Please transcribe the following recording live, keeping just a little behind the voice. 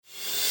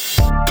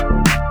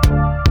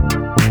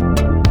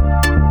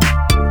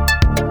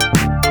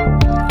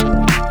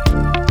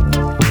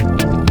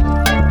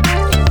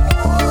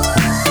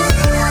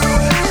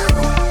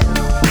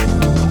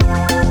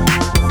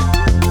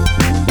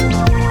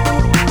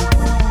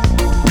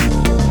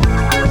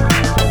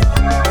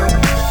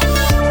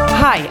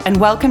and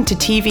welcome to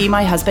TV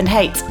My Husband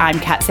Hates. I'm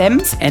Kat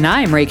Sims. And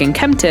I'm Reagan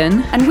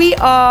Kempton. And we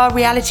are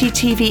reality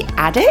TV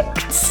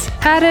addicts?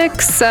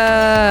 Addicts,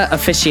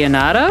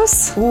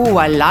 aficionados? Ooh,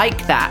 I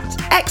like that.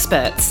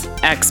 Experts.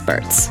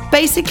 Experts.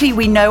 Basically,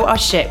 we know our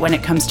shit when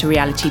it comes to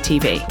reality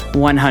TV.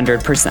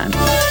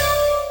 100%.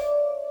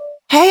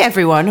 Hey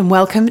everyone, and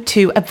welcome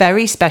to a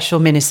very special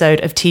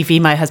minisode of TV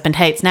My Husband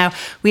Hates. Now,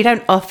 we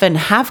don't often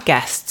have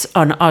guests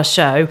on our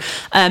show,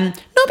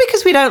 not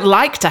because we don't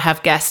like to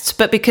have guests,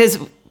 but because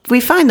we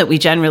find that we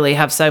generally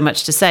have so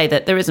much to say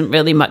that there isn't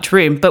really much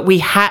room, but we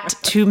had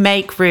to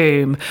make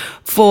room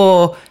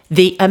for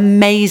the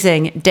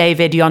amazing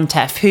David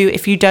Yontef, who,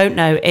 if you don't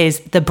know, is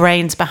the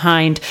brains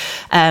behind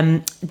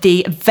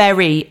the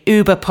very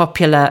uber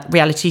popular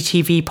reality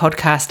TV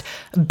podcast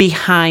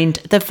Behind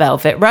the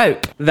Velvet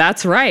Rope.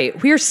 That's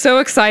right. We are so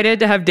excited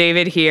to have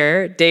David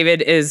here.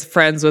 David is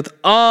friends with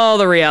all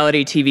the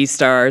reality TV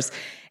stars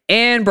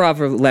and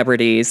Bravo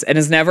celebrities and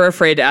is never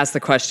afraid to ask the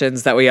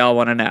questions that we all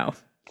want to know.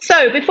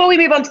 So before we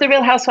move on to the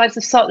Real Housewives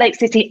of Salt Lake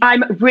City,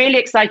 I'm really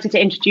excited to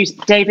introduce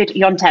David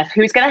Yontef,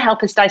 who's going to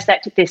help us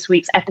dissect this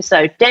week's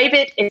episode.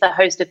 David is the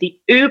host of the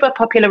uber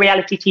popular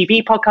reality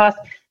TV podcast,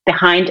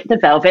 Behind the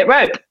Velvet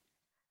Rope.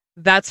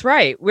 That's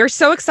right. We're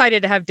so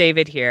excited to have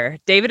David here.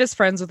 David is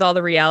friends with all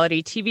the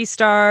reality TV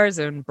stars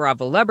and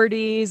Bravo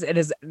celebrities and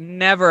is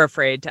never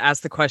afraid to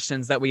ask the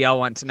questions that we all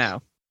want to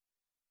know.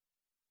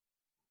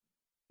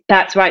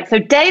 That's right. So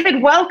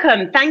David,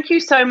 welcome. Thank you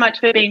so much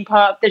for being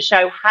part of the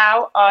show.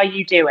 How are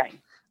you doing?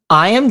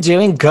 I am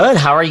doing good.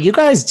 How are you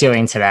guys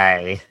doing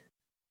today?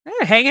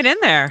 Yeah, hanging in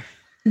there.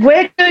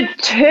 We're good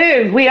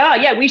too. We are.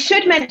 Yeah, we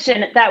should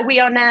mention that we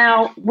are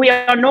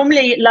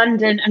normally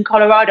London and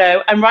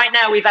Colorado, and right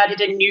now we've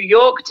added in New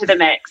York to the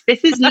mix.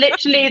 This is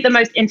literally the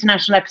most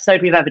international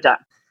episode we've ever done.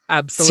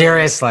 Absolutely.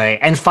 Seriously.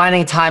 And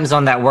finding time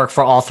zone that work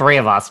for all three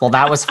of us. Well,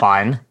 that was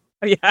fun.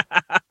 Yeah.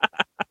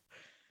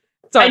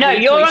 I know,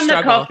 you're on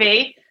the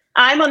coffee.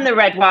 I'm on the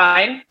red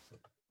wine.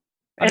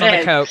 I'm on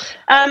the Coke.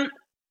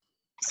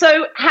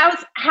 So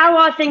how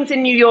are things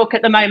in New York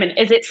at the moment?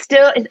 Are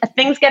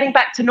things getting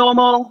back to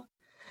normal?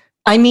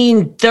 I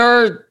mean,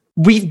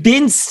 we've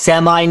been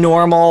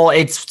semi-normal.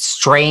 It's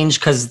strange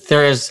because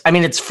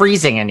it's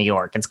freezing in New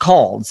York. It's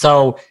cold.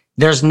 So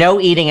there's no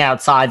eating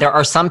outside. There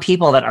are some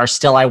people that are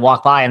still, I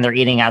walk by and they're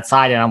eating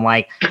outside and I'm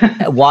like,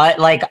 what?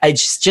 Like, I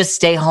just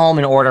stay home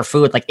and order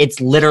food. Like, it's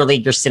literally,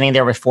 you're sitting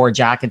there with 4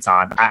 jackets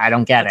on. I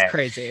don't get That's it.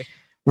 Crazy.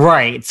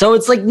 Right. So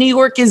it's like New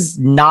York is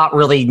not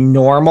really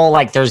normal.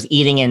 Like, there's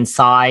eating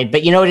inside.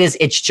 But you know what it is?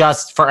 It's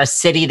just for a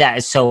city that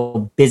is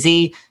so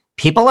busy,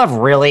 people have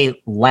really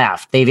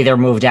left. They've either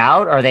moved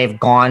out or they've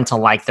gone to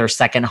like their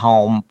second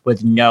home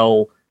with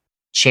no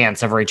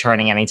chance of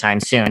returning anytime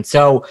soon.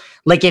 So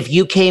like if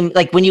you came,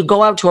 like when you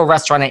go out to a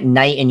restaurant at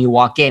night and you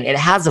walk in, it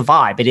has a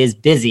vibe. It is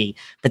busy,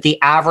 but the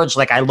average,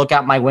 like I look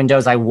out my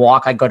windows, I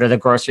walk, I go to the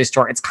grocery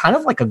store. It's kind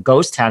of like a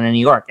ghost town in New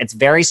York. It's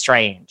very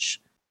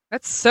strange.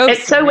 It's so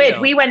weird.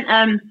 We went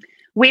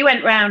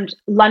around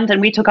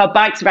London. We took our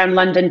bikes around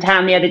London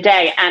town the other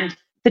day and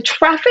the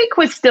traffic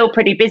was still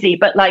pretty busy,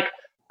 but like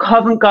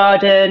Covent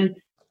Garden,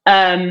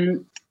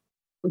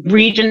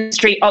 Regent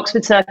Street,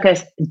 Oxford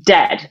Circus,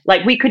 dead.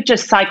 Like we could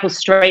just cycle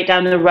straight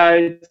down the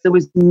road. There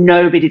was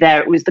nobody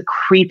there. It was the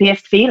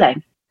creepiest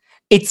feeling.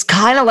 It's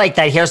kind of like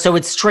that here. So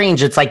it's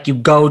strange. It's like you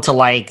go to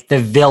like the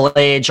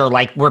Village or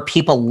like where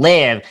people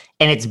live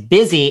and it's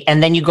busy.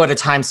 And then you go to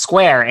Times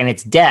Square and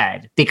it's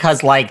dead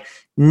because like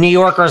New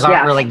Yorkers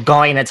aren't really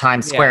going to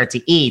Times Square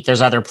to eat.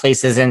 There's other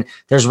places and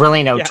there's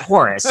really no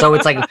tourists. So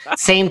it's like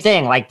same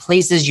thing. Like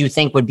places you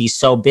think would be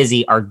so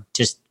busy are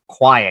just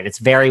quiet. It's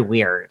very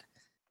weird.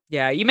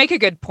 Yeah, you make a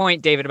good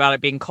point, David, about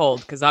it being cold,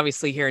 because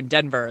obviously here in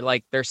Denver,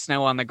 like there's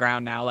snow on the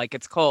ground now, like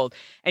it's cold.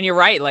 And you're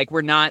right, like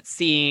we're not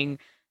seeing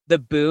the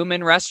boom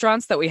in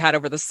restaurants that we had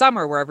over the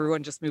summer where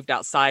everyone just moved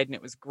outside and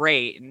it was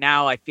great. And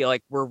now I feel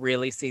like we're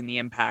really seeing the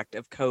impact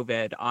of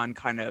COVID on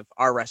kind of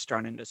our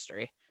restaurant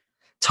industry.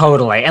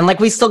 Totally. And like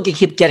we still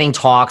keep getting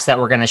talks that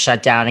we're going to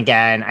shut down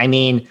again. I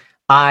mean,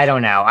 I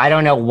don't know. I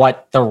don't know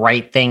what the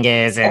right thing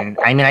is. And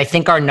I mean, I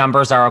think our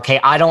numbers are okay.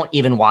 I don't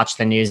even watch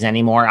the news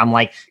anymore. I'm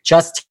like,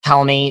 just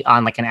tell me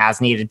on like an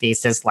as needed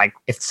basis, like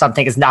if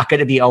something is not going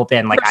to be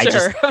open, like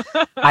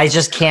I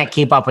just can't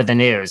keep up with the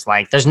news.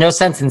 Like there's no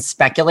sense in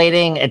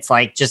speculating. It's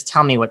like, just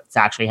tell me what's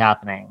actually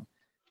happening.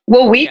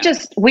 Well, we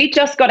just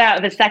got out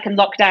of the second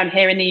lockdown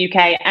here in the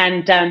UK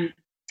and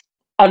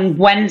on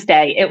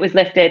Wednesday it was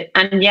lifted.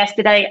 And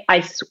yesterday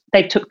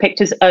they took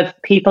pictures of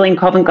people in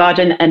Covent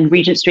Garden and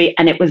Regent Street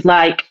and it was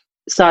like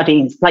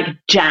sardines, like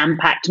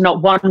jam-packed,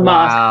 not one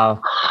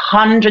mask,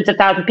 hundreds of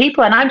thousands of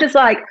people. And I'm just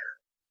like,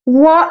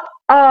 what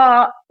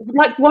are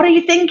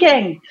you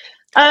thinking?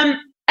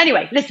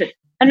 Anyway, listen,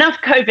 enough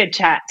COVID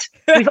chat.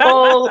 We're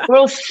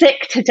all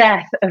sick to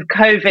death of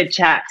COVID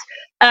chat.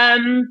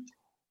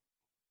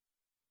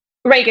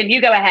 Reagan, you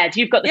go ahead.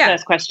 You've got the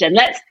first question.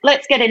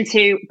 Let's get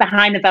into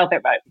Behind the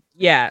Velvet Rope.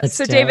 Yeah.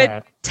 So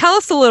David, tell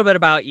us a little bit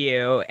about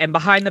you and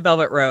Behind the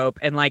Velvet Rope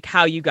and like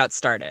how you got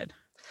started.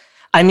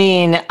 I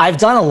mean, I've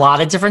done a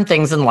lot of different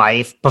things in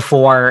life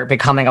before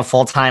becoming a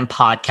full-time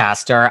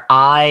podcaster.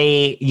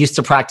 I used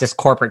to practice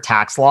corporate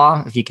tax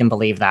law, if you can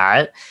believe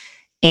that.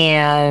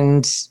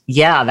 And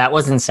yeah, that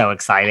wasn't so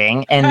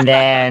exciting. And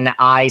then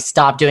I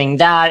stopped doing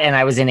that and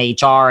I was in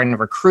HR and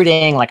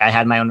recruiting. Like I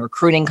had my own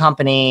recruiting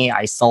company.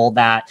 I sold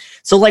that.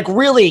 So like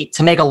really,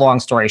 to make a long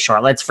story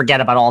short, let's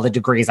forget about all the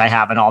degrees I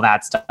have and all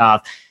that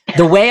stuff.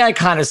 The way I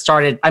kind of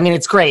started, I mean,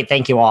 it's great.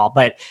 Thank you all.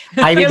 But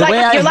I mean,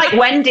 you're like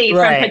Wendy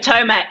from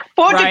Potomac.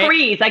 4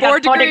 degrees. I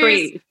got 4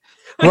 degrees.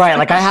 Right.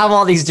 Like I have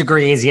all these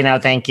degrees,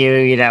 thank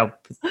you,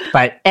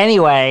 But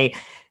anyway,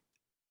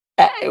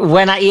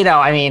 when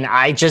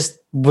I just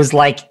was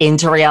like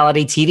into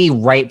reality TV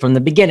right from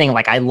the beginning.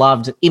 Like I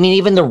loved,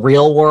 even the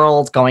Real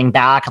World going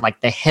back,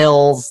 like The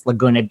Hills,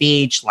 Laguna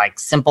Beach, like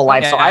Simple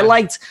Life. So I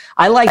liked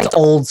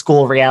old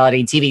school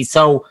reality TV.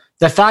 So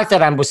the fact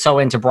that I was so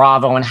into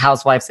Bravo and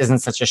Housewives isn't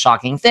such a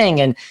shocking thing.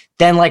 And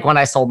then like when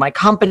I sold my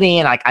company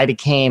and like I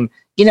became,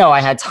 I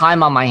had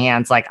time on my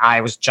hands, like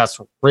I was just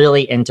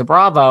really into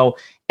Bravo.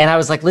 And I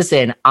was like,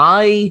 listen,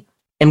 I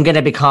am going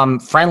to become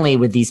friendly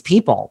with these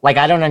people. Like,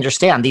 I don't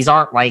understand.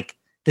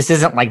 This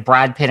isn't like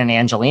Brad Pitt and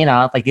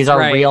Angelina. Like these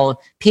are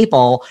real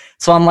people.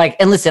 So I'm like,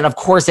 and listen, of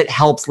course it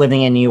helps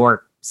living in New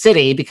York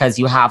City because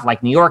you have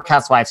like New York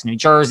Housewives, New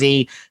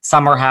Jersey,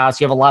 Summer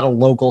House. You have a lot of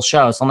local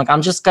shows. So I'm like,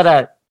 I'm just going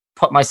to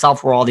put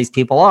myself where all these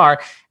people are.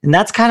 And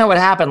that's kind of what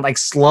happened. Like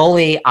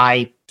slowly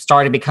I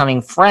started becoming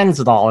friends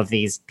with all of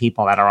these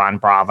people that are on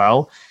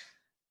Bravo.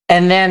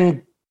 And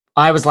then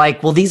I was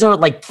like, well, these are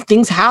like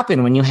things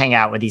happen when you hang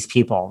out with these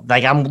people.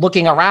 Like I'm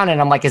looking around and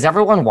I'm like, is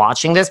everyone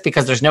watching this?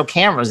 Because there's no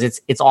cameras.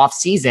 It's off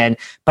season.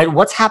 But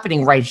what's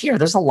happening right here?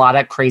 There's a lot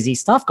of crazy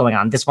stuff going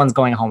on. This one's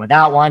going home with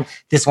that one.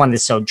 This one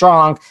is so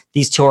drunk.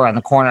 These two are in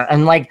the corner.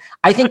 And like,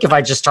 I think if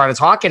I just started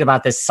talking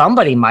about this,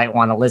 somebody might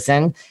want to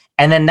listen.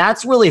 And then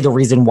that's really the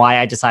reason why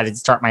I decided to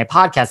start my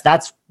podcast.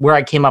 That's where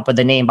I came up with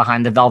the name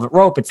Behind the Velvet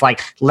Rope. It's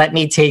like, let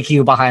me take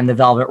you behind the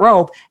velvet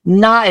rope,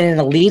 not in an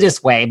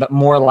elitist way, but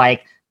more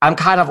like, I'm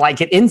kind of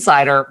like an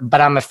insider, but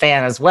I'm a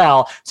fan as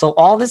well. So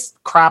all this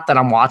crap that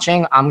I'm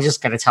watching, I'm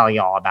just going to tell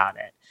you all about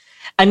it.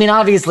 I mean,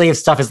 obviously, if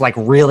stuff is like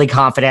really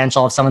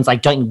confidential, if someone's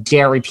like, don't you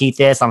dare repeat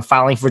this, I'm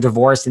filing for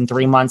divorce in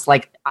 3 months.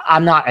 Like,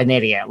 I'm not an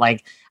idiot.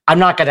 Like, I'm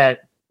not going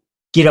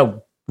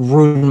to,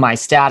 ruin my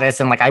status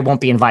and like, I won't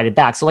be invited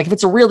back. So like, if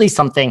it's really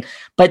something,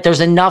 but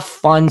there's enough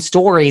fun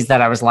stories that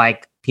I was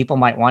like, people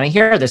might want to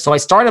hear this. So I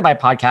started my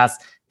podcast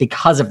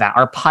because of that.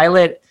 My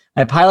pilot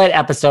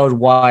episode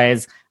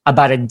was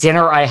about a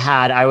dinner I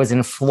had. I was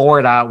in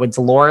Florida with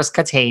Dolores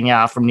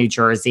Catania from New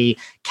Jersey,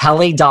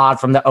 Kelly Dodd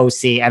from the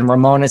OC, and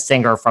Ramona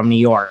Singer from New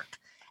York.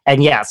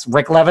 And yes,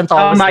 Rick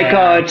Leventhal was there.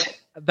 God.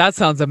 That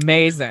sounds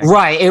amazing.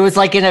 Right. It was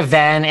like an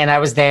event and I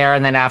was there.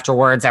 And then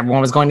afterwards,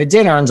 everyone was going to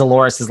dinner and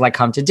Dolores is like,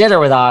 come to dinner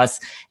with us.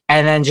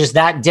 And then just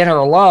that dinner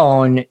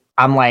alone,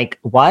 I'm like,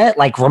 what?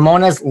 Like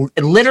Ramona's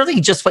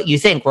literally just what you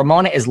think.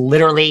 Ramona is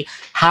literally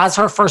has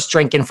her first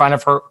drink in front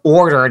of her,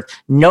 ordered.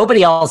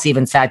 Nobody else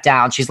even sat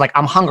down. She's like,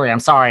 I'm hungry. I'm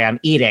sorry. I'm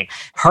eating.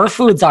 Her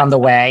food's on the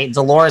way.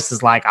 Dolores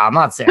is like, I'm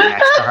not sitting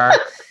next to her.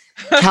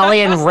 Kelly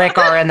and Rick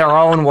are in their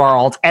own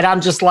world. And I'm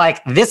just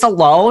like, this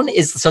alone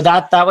is, so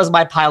that was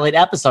my pilot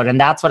episode.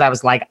 And that's what I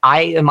was like,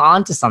 I am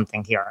onto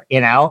something here,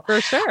 For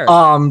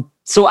sure.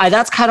 So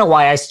that's kind of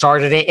why I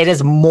started it. It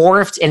has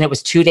morphed and it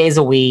was 2 days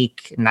a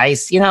week.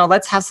 Nice.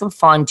 Let's have some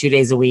fun 2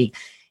 days a week.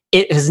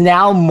 It has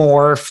now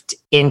morphed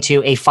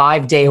into a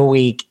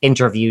 5-day-a-week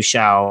interview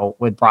show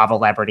with Bravo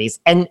celebrities.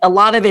 And a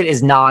lot of it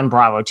is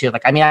non-Bravo too.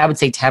 Like, I mean, I would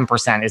say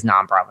 10% is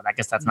non-Bravo. I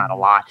guess that's not a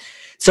lot.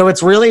 So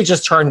it's really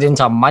just turned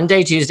into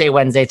Monday, Tuesday,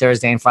 Wednesday,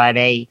 Thursday, and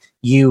Friday.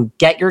 You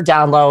get your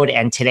download.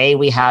 And today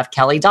we have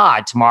Kelly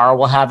Dodd. Tomorrow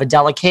we'll have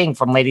Adela King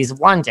from Ladies of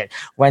London.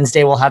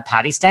 Wednesday we'll have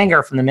Patty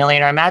Stanger from The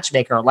Millionaire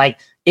Matchmaker.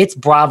 Like, it's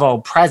Bravo,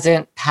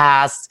 present,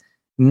 past,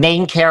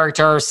 main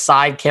character,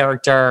 side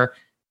character,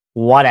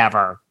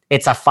 whatever.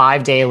 It's a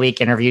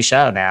 5-day-a-week interview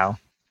show now.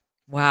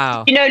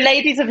 Wow.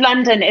 Ladies of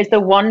London is the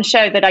one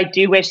show that I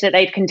do wish that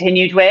they'd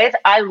continued with.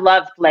 I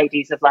loved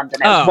Ladies of London.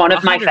 It's one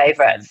of my 100%.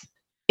 favorites.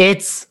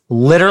 It's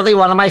literally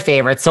one of my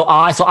favorites. So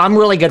I'm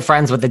really good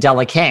friends with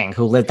Adela King,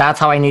 who lived. That's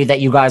how I knew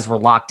that you guys were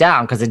locked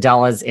down, because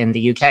Adela's in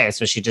the UK.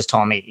 So she just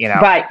told me,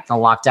 right. The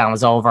lockdown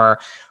was over.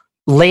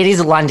 Ladies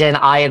of London,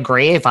 I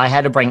agree. If I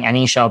had to bring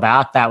any show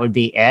back, that would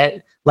be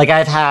it. Like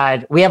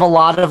we have a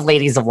lot of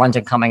Ladies of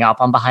London coming up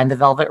on Behind the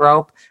Velvet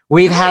Rope.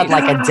 We've had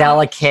like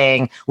Adela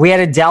King. We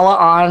had Adela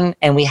on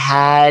and we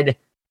had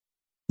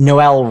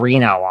Noelle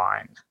Reno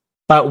on.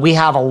 But we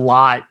have a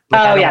lot.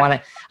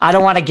 Like, I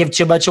don't want to give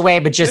too much away,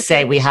 but just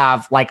say we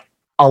have like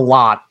a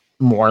lot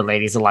more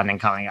Ladies of London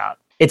coming up.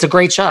 It's a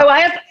great show. Oh,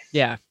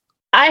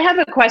 I have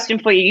a question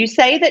for you. You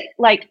say that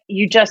like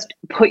you just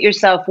put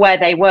yourself where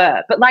they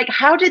were, but like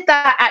how did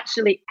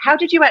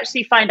you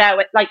actually find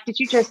out? Like, did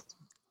you just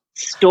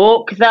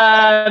stalk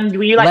them?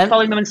 Were you like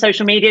following them on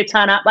social media,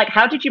 turn up? Like,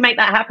 how did you make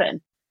that happen?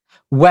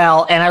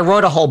 Well, and I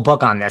wrote a whole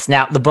book on this.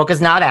 Now, the book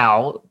is not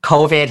out.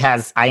 COVID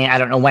has, I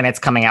don't know when it's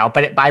coming out,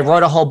 but I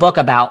wrote a whole book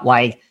about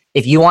like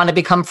if you want to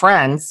become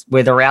friends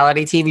with a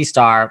reality TV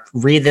star,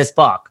 read this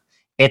book.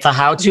 It's a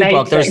how-to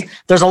book.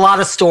 There's a lot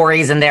of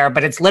stories in there,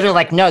 but it's literally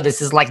like, no,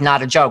 this is like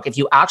not a joke. If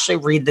you actually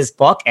read this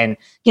book and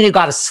you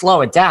got to slow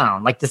it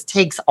down, like this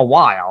takes a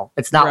while.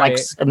 It's not like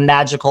a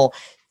magical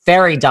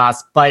fairy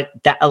dust, but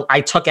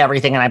I took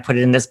everything and I put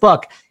it in this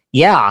book.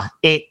 Yeah.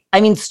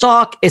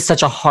 Stalk is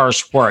such a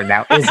harsh word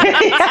now, isn't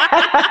it?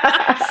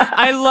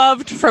 I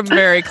loved From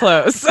Very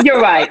Close. You're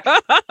right.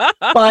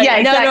 But yeah,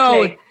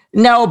 exactly.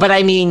 No, but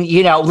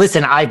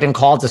listen, I've been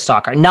called a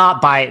stalker,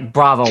 not by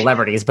Bravo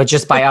celebrities, but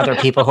just by other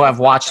people who have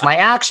watched my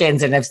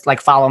actions and have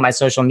follow my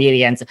social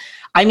media. And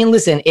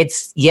listen,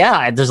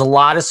 there's a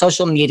lot of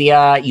social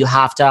media. You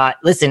have to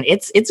listen.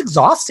 It's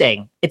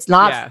exhausting. It's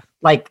not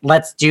like,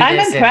 let's do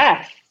this. I'm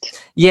impressed.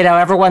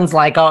 Everyone's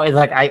like, oh,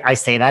 like I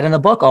say that in the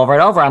book over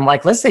and over. I'm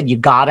like, listen, you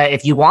gotta,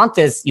 if you want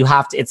this, you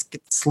have to,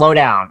 slow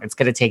down. It's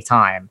going to take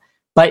time,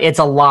 but it's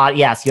a lot.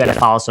 Yes. You have to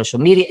follow social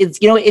media.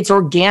 It's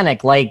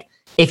organic. Like,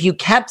 if you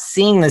kept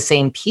seeing the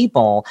same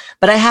people,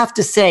 but I have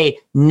to say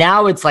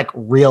now it's like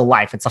real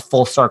life. It's a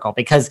full circle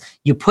because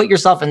you put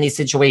yourself in these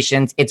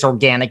situations. It's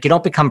organic. You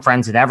don't become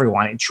friends with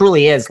everyone. It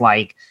truly is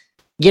like,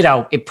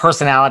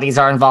 personalities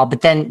are involved.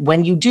 But then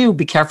when you do,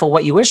 be careful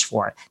what you wish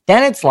for.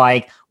 Then it's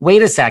like,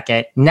 wait a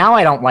second. Now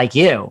I don't like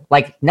you.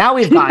 Like now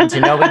we've gotten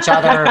to know each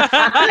other.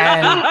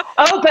 And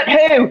but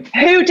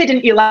who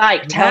didn't you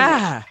like?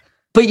 Tell me.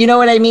 But you know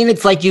what I mean?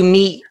 It's like you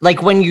meet,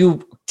 like when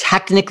you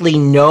technically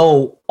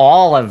know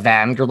all of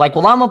them, you're like,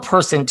 well, I'm a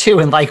person too.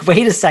 And like,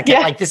 wait a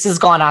second, like this has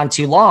gone on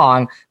too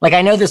long. Like,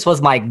 I know this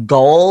was my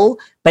goal,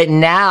 but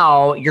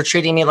now you're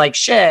treating me like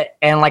shit.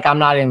 And like, I'm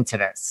not into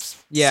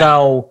this. Yeah.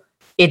 So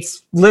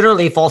it's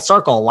literally full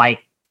circle.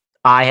 Like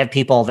I have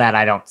people that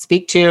I don't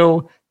speak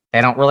to.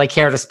 They don't really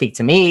care to speak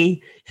to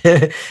me,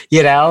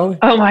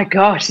 Oh my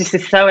gosh, this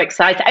is so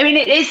exciting.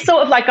 It is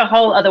sort of like a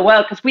whole other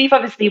world because we've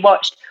obviously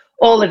watched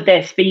all of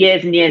this for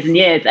years and years and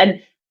years.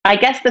 And I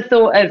guess the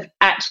thought of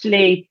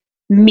actually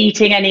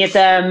meeting any of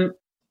them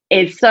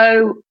is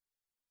so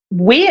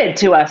weird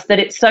to us that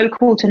it's so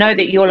cool to know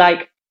that you're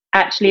like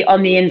actually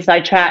on the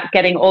inside track,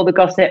 getting all the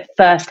gossip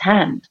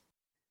firsthand.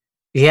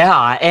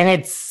 Yeah. And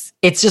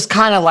it's just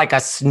kind of like a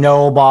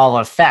snowball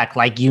effect.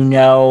 Like,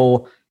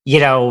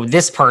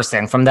 this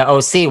person from the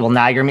OC, well,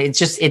 now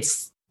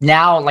it's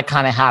now like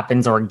kind of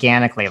happens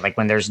organically. Like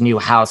when there's new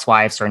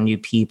housewives or new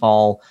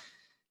people,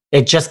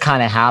 it just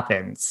kind of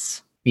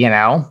happens,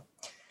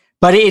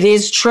 But it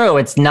is true.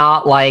 It's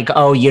not like,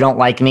 oh, you don't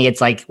like me.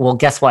 It's like, well,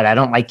 guess what? I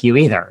don't like you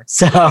either.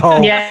 So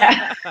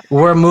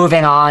we're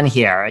moving on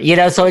here.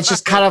 So it's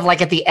just kind of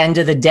like at the end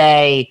of the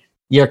day,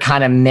 you're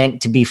kind of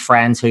meant to be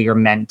friends who you're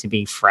meant to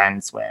be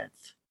friends with.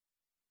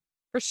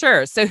 For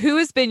sure. So who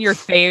has been your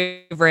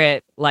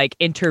favorite like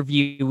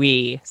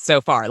interviewee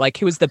so far? Like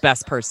who was the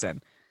best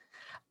person?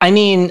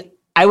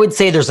 I would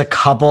say there's a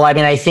couple.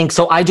 I think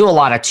so. I do a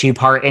lot of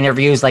 2-part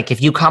interviews. Like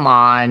if you come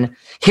on,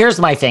 here's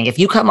my thing. If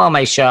you come on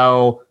my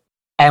show,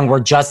 and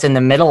we're just in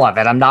the middle of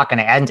it, I'm not going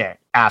to end it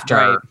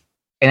after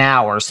an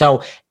hour.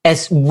 So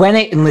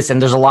listen,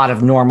 there's a lot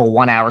of normal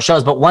 1-hour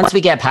shows, but once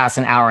we get past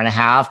an hour and a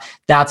half,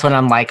 that's when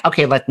I'm like,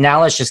 okay,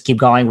 let's just keep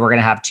going. We're going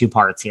to have 2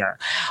 parts here.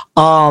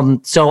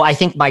 So I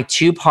think my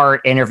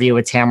 2-part interview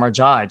with Tamra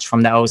Judge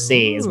from the OC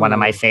is one of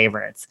my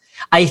favorites.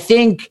 I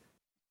think,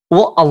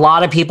 a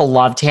lot of people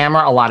love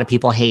Tamra. A lot of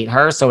people hate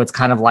her. So it's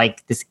kind of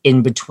like this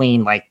in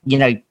between, like,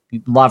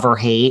 love or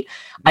hate.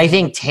 I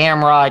think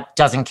Tamra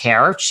doesn't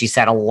care. She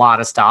said a lot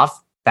of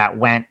stuff that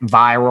went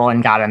viral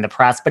and got in the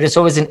press, but it's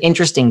always an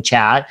interesting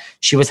chat.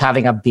 She was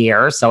having a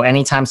beer. So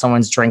anytime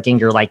someone's drinking,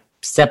 you're like,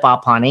 sip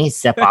up, honey,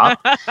 sip up.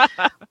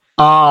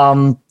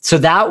 So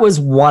that was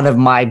one of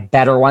my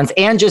better ones.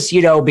 And just,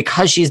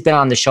 because she's been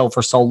on the show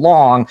for so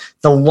long,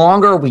 the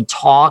longer we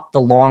talked,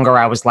 the longer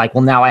I was like,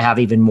 well, now I have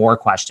even more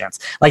questions.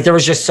 Like there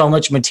was just so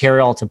much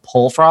material to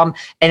pull from.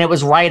 And it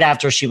was right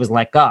after she was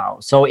let go.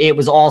 So it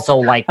was also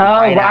like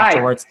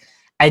afterwards.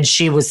 And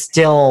she was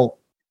still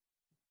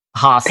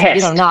hostile,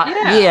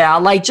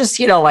 like just,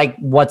 like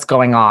what's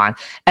going on.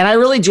 And I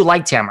really do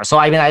like Tamra. So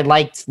I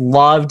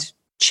loved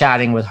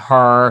chatting with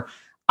her.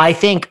 I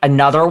think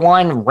another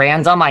one,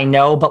 random, I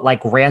know, but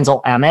like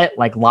Randall Emmett,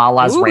 like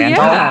Lala's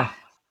Randall. Yeah.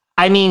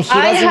 I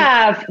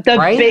have the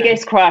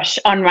biggest crush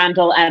on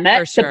Randall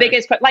Emmett. Sure. The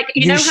biggest, like,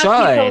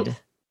 how people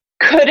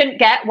couldn't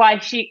get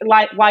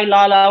why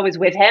Lala was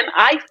with him.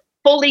 I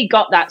fully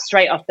got that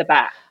straight off the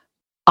bat.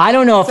 I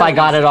don't know if I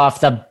got it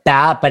off the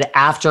bat, but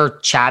after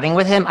chatting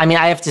with him, I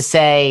have to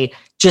say,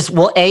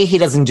 he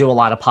doesn't do a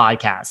lot of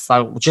podcasts.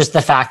 So just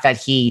the fact that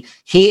he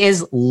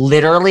is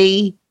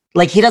literally,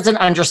 like, he doesn't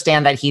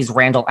understand that he's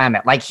Randall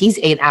Emmett. Like, he's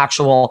an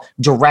actual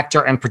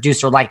director and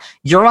producer. Like,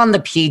 you're on the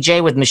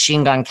PJ with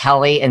Machine Gun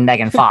Kelly and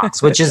Megan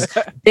Fox, which is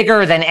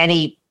bigger than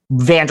any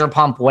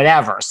Vanderpump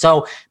whatever.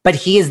 So, but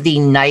he is the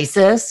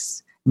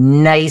nicest,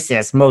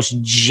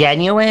 most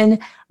genuine,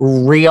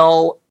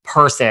 real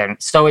person.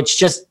 So it's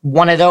just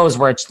one of those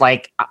where it's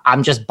like,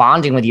 I'm just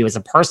bonding with you as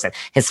a person.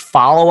 His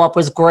follow-up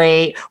was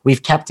great.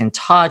 We've kept in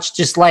touch.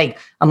 Just like,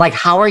 I'm like,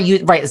 how are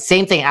you? Right.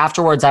 Same thing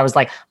afterwards. I was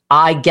like,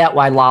 I get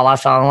why Lala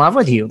fell in love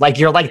with you. Like,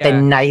 you're like the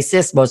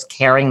nicest, most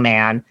caring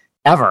man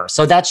ever.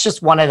 So that's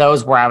just one of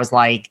those where I was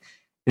like,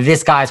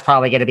 this guy's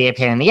probably going to be a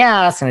pain in the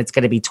ass and it's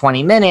going to be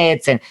 20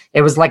 minutes. And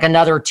it was like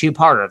another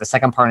 2-parter. The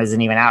second part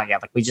isn't even out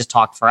yet. Like, we just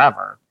talked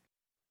forever.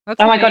 That's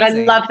amazing. My God, I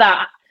love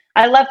that.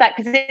 I love that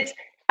because it's,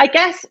 I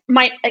guess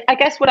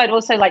what I'd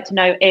also like to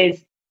know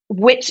is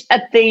which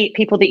of the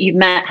people that you've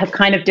met have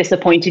kind of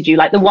disappointed you?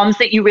 Like the ones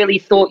that you really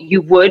thought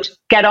you would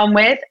get on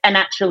with and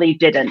actually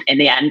didn't in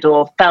the end,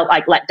 or felt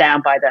like let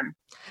down by them?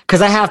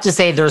 Because I have to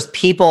say there's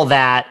people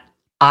that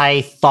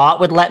I thought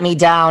would let me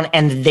down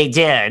and they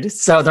did.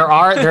 So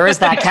there is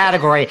that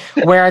category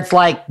where it's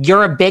like,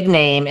 you're a big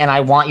name and I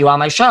want you on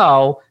my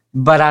show,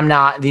 but I'm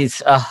not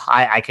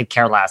I could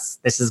care less.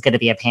 This is going to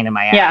be a pain in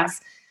my ass.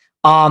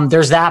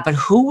 There's that, but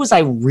who was I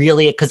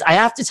really, because I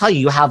have to tell you,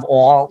 you have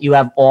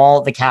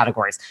all the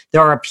categories.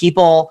 There are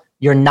people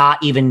you're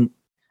not even,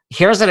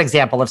 here's an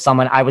example of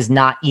someone I was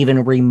not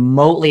even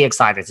remotely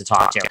excited to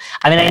talk to.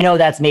 I mean, I know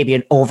that's maybe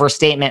an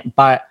overstatement,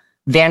 but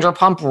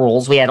Vanderpump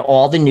Rules, we had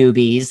all the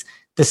newbies.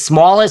 The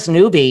smallest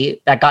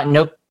newbie that got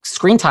no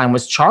screen time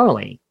was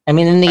Charlie. I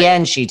mean, in the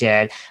end, she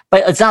did.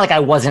 But it's not like I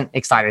wasn't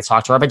excited to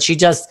talk to her, but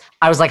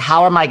I was like,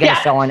 how am I going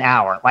to fill an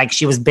hour? Like,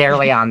 she was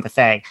barely on the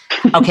thing.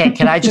 Okay,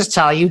 can I just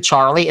tell you,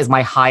 Charlie is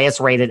my highest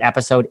rated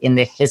episode in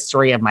the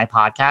history of my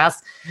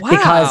podcast.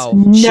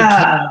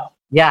 Wow.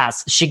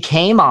 Because she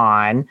came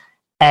on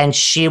and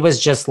she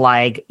was just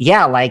like,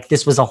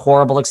 this was a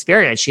horrible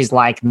experience. She's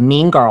like,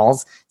 Mean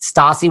Girls,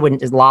 Stassi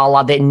wouldn't,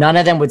 none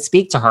of them would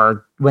speak to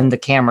her when the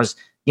cameras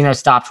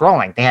stopped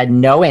rolling. They had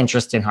no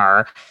interest in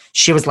her.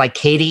 She was like,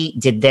 Katie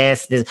did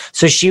this.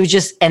 So she was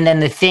just, and then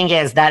the thing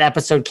is, that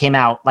episode came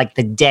out like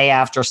the day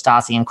after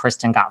Stassi and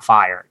Kristen got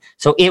fired.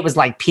 So it was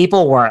like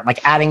people were like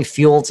adding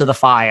fuel to the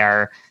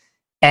fire,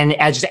 and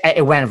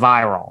it went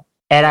viral.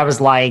 And I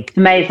was like,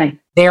 amazing.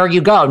 There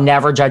you go.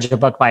 Never judge a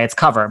book by its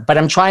cover. But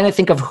I'm trying to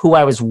think of who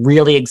I was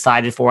really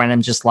excited for. And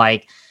I'm just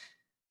like,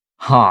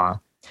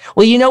 well,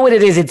 you know what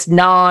it is? It's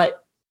not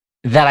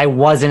that I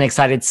wasn't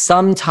excited.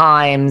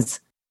 Sometimes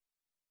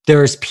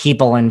there's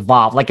people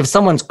involved. Like if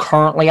someone's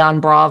currently on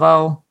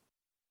Bravo,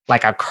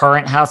 like a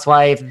current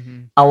housewife,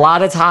 a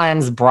lot of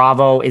times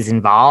Bravo is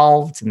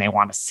involved and they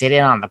want to sit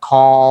in on the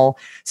call.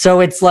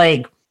 So it's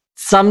like,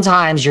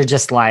 sometimes you're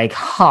just like,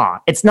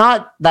 it's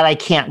not that I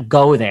can't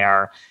go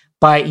there,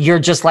 but you're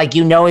just like,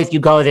 if you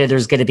go there,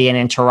 there's going to be an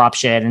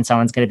interruption and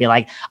someone's going to be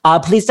like,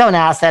 please don't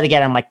ask that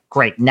again. I'm like,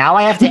 great. Now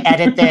I have to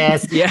edit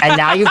this. And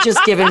now you've just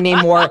given me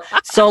more.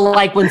 So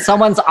like when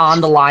someone's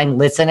on the line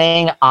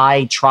listening,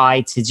 I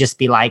try to just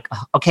be like,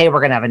 okay, we're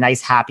going to have a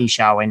nice, happy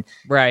show. And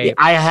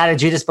I had to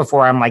do this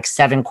before. I'm like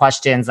 7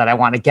 questions that I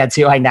want to get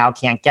to, I now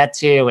can't get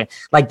to. And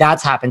like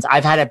that's happens.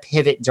 I've had to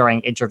pivot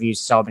during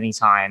interviews so many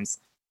times.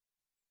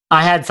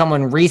 I had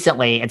someone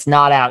recently, it's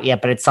not out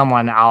yet, but it's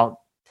someone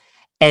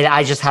and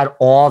I just had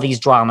all these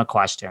drama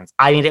questions.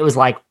 I mean, it was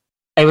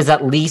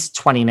at least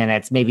 20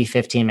 minutes, maybe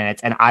 15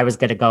 minutes, and I was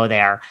going to go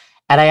there.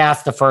 And I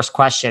asked the first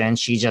question, and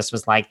she just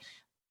was like,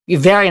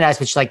 "You're very nice,"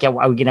 but she's like,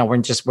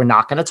 we're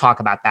not going to talk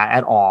about that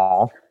at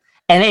all.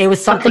 And it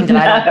was something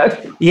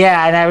that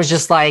and I was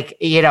just like,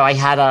 I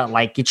had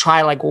to you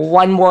try like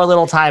one more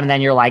little time, and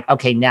then you're like,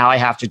 okay, now I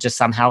have to just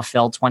somehow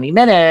fill 20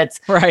 minutes,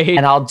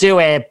 and I'll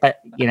do it. But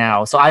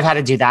so I've had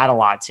to do that a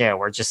lot too,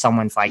 where just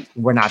someone's like,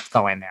 we're not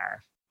going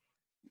there.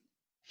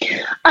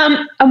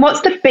 And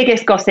what's the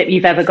biggest gossip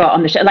you've ever got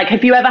on the show? Like,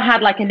 have you ever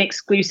had like an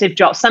exclusive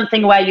drop,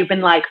 something where you've been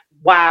like,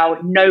 wow,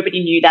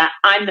 nobody knew that,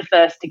 I'm the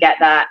first to get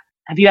that?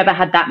 Have you ever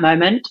had that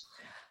moment?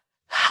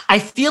 I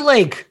feel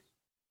like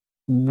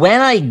when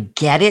I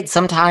get it,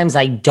 sometimes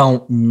I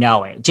don't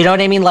know it. Do you know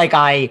what I mean? Like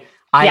I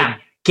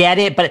get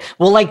it, but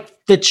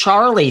like the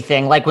Charlie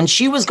thing, like when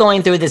she was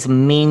going through this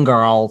Mean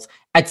Girls,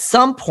 at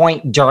some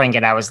point during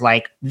it, I was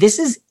like, this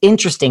is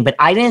interesting, but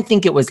I didn't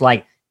think it was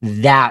like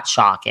that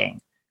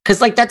shocking. Because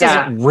like that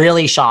doesn't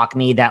really shock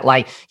me that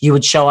like you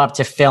would show up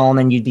to film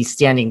and you'd be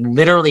standing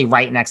literally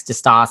right next to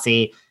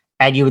Stassi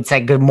and you would say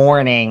good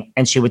morning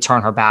and she would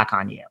turn her back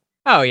on you.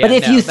 Oh yeah. But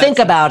if you think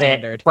about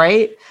it,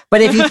 right?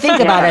 But if you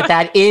think about it,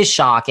 that is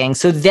shocking.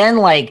 So then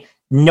like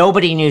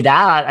nobody knew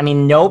that. I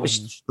mean,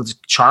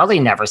 Charlie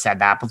never said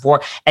that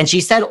before. And she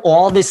said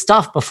all this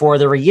stuff before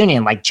the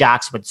reunion, like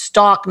Jax would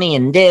stalk me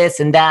and this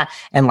and that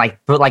and like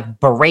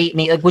berate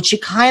me, like which she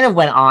kind of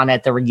went on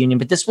at the reunion,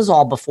 but this was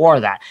all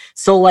before that.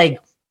 So like,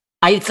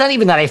 it's not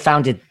even that I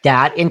found it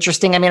that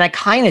interesting. I mean, I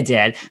kind of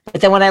did.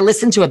 But then when I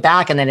listened to it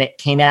back and then it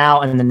came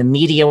out and then the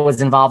media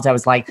was involved, I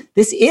was like,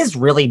 this is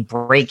really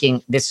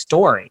breaking this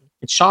story.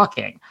 It's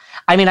shocking.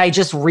 I mean, I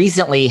just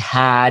recently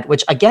had,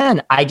 which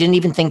again, I didn't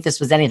even think this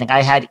was anything.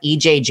 I had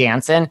EJ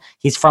Jansen.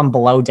 He's from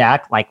Below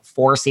Deck, like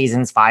 5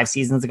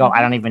 seasons ago.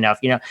 I don't even know if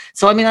you know.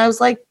 So, I mean, I was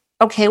like,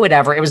 okay,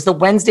 whatever. It was the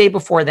Wednesday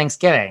before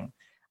Thanksgiving.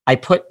 I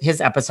put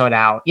his episode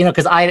out,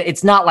 because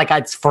it's not like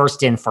it's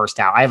first in, first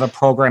out. I have a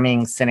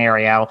programming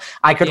scenario.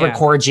 I could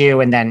record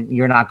you and then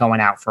you're not going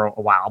out for a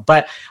while.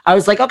 But I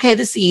was like, okay,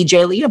 this is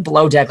EJ,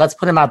 Below Deck. Let's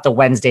put him out the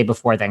Wednesday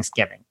before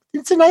Thanksgiving.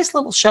 It's a nice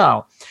little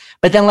show.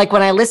 But then like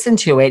when I listened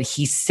to it,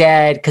 he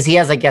said, because he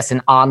has, I guess,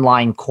 an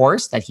online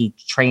course that he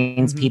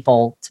trains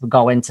people to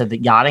go into the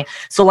yachting.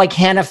 So like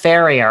Hannah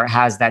Ferrier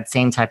has that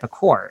same type of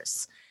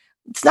course.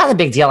 It's not a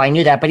big deal. I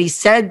knew that, but he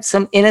said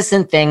some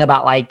innocent thing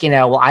about like,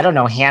 well, I don't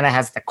know, Hannah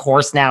has the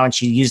course now and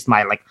she used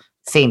my like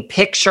same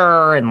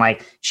picture and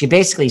like she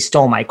basically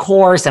stole my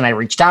course, and I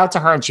reached out to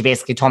her and she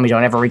basically told me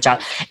don't ever reach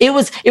out. It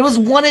was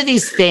one of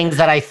these things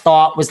that I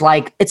thought was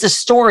like, it's a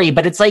story,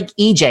 but it's like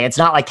EJ. It's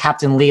not like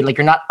Captain Lee, like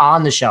you're not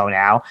on the show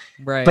now.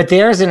 Right. But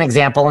there's an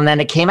example, and then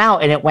it came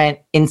out and it went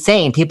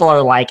insane. People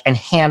are like, and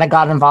Hannah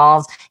got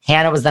involved.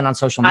 Hannah was then on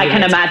social media. I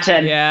can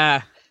imagine.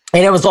 Yeah.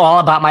 And it was all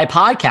about my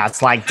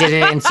podcast, like did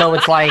it. And so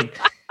it's like,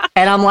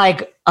 and I'm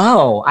like,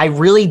 oh, I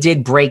really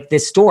did break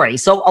this story.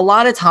 So a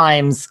lot of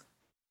times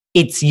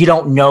it's, you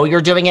don't know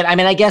you're doing it. I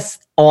mean, I guess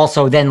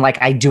also then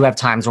like I do have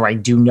times where I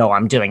do know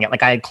I'm doing it.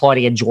 Like I had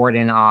Claudia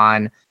Jordan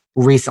on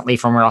recently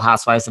from Real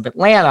Housewives of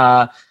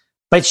Atlanta,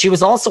 but she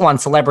was also on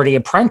Celebrity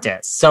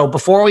Apprentice. So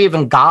before we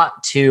even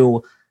got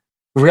to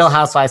Real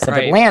Housewives of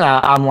Atlanta,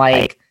 I'm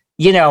like,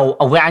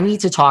 I need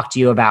to talk to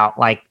you about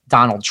like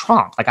Donald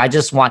Trump. Like I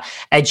just want,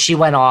 and she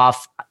went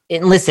off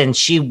and listen,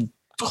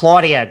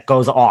 Claudia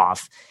goes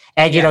off.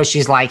 And,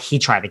 she's like, he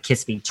tried to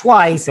kiss me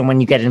twice. And when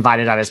you get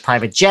invited on his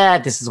private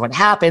jet, this is what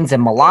happens.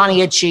 And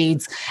Melania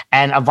cheats.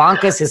 And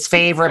Ivanka's his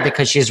favorite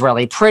because she's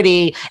really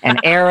pretty. And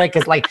Eric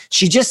is like,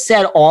 she just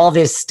said all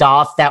this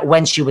stuff that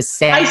when she was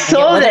saying. I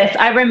saw this.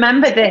 I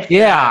remember this.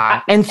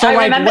 Yeah. And so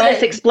I remember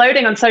this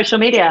exploding on social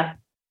media.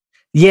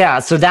 Yeah.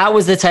 So that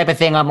was the type of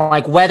thing I'm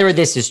like, whether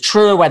this is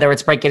true, whether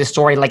it's breaking a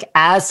story, like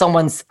as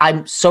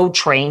I'm so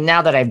trained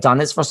now that I've done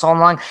this for so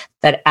long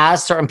that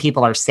as certain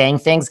people are saying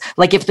things,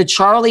 like if the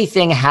Charlie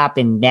thing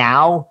happened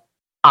now,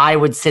 I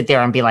would sit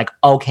there and be like,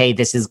 okay,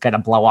 this is going to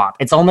blow up.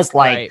 It's almost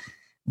like,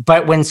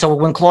 but when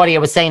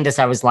Claudia was saying this,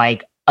 I was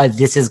like,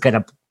 this is going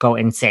to go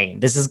insane.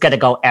 This is going to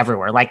go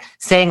everywhere. Like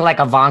saying like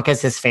Ivanka's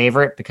his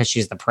favorite because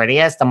she's the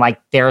prettiest. I'm like,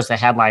 there's a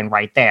headline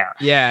right there.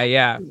 Yeah,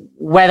 yeah.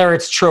 Whether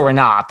it's true or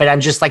not. But I'm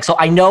just like, so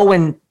I know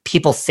when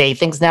people say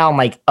things now, I'm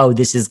like, oh,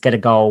 this is going to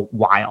go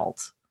wild.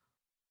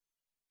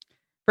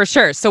 For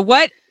sure. So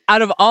what,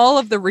 out of all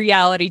of the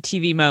reality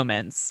TV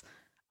moments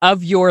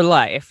of your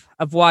life,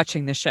 of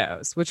watching the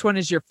shows, which one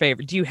is your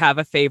favorite? Do you have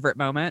a favorite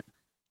moment?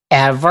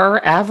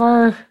 Ever?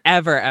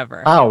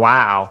 Oh,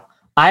 wow.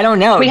 I don't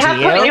know. We have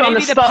put you on the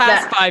Maybe spot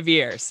past there. 5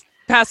 years.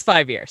 Past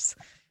 5 years.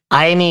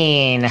 I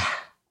mean,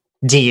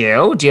 do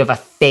you have a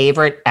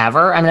favorite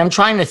ever? I mean, I'm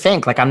trying to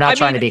think. Like, I'm not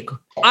trying to be.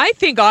 I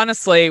think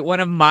honestly, one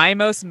of my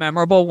most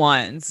memorable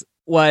ones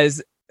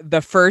was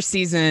the first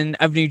season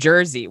of New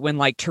Jersey when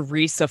like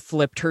Teresa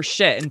flipped her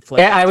shit and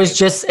flipped. Yeah,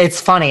 it's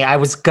funny. I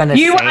was gonna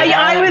say that.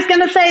 I was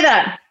gonna say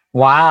that.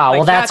 Wow. Like,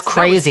 well, that's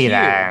crazy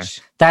then.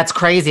 That's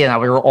crazy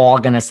that we were all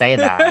gonna say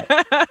that.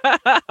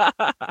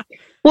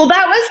 Well,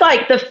 that was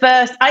like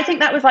I think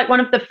that was like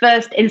one of the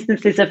first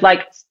instances of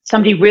like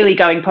somebody really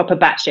going proper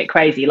batshit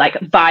crazy, like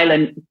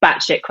violent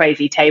batshit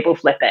crazy table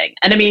flipping.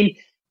 And I mean,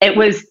 it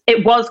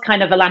was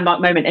kind of a landmark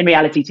moment in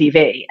reality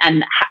TV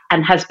and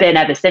has been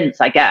ever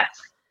since, I guess.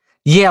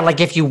 Yeah, like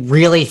if you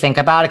really think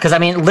about it, because I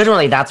mean,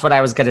 literally that's what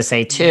I was going to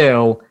say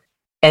too.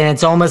 And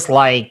it's almost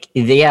like,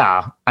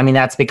 yeah, I mean,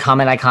 that's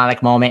become an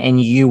iconic moment and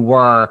you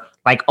were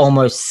like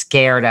almost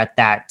scared at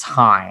that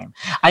time.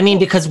 I mean,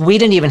 because we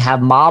didn't even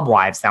have Mob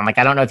Wives then. Like,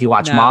 I don't know if you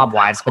watch Mob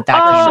Wives, but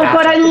that came after.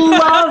 God, I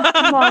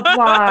love Mob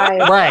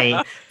Wives.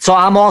 Right. So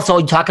I'm also,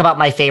 you talk about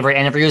my favorite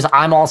interviews.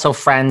 I'm also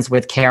friends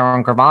with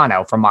Karen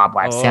Gravano from Mob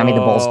Wives, Sammy the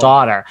Bull's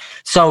daughter.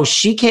 So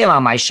she came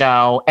on my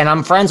show and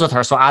I'm friends with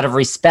her. So out of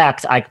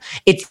respect,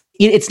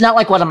 it's not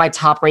like one of my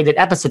top rated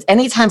episodes.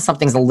 Anytime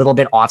something's a little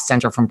bit off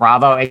center from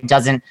Bravo, it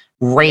doesn't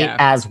rate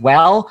as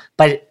well,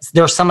 but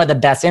they're some of the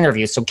best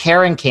interviews. So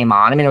Karen came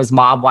on. I mean, it was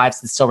Mob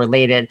Wives, it's still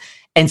related.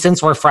 And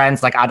since we're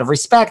friends, like out of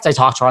respect, I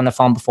talked to her on the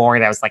phone before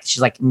and I was like,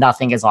 she's like,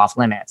 nothing is off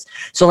limits.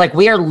 So like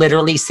we are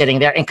literally sitting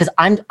there and because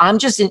I'm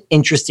just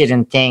interested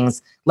in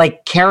things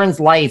like Karen's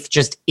life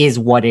just is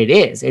what it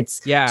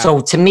is. So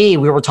to me,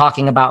 we were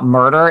talking about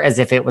murder as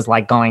if it was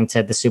like going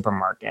to the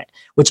supermarket,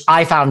 which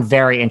I found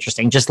very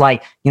interesting. Just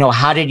like,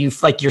 how did you,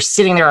 like you're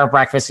sitting there at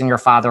breakfast and your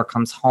father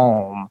comes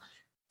home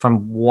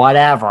from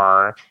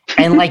whatever.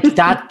 And like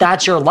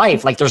that's your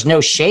life. Like there's no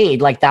shade.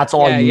 Like that's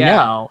all you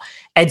know.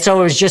 And so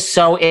it was just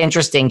so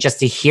interesting just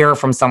to hear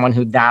from someone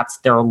who that's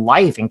their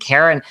life. And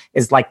Karen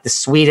is like the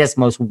sweetest,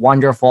 most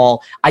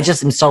wonderful. I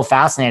just am so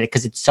fascinated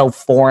because it's so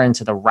foreign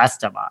to the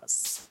rest of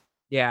us.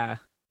 Yeah.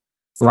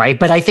 Right.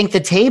 But I think the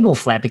table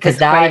flip, because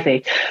that's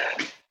crazy.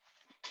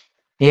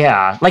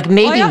 Yeah. Like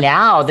maybe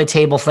now the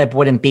table flip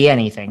wouldn't be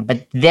anything,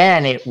 but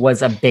then it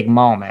was a big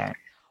moment.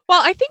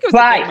 Well, I think it was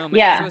a big moment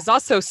because it was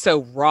also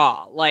so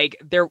raw.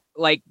 Like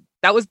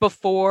that was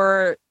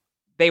before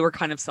they were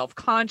kind of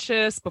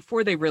self-conscious,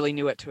 before they really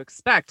knew what to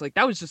expect. Like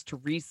that was just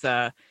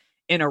Teresa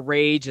in a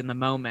rage in the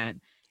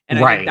moment. And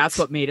I think that's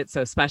what made it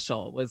so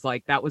special, was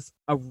like that was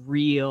a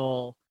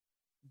real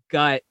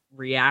gut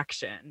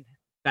reaction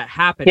that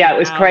happened. Yeah, it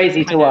was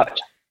crazy to watch.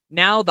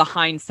 now the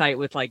hindsight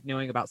with like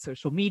knowing about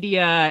social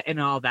media and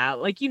all that,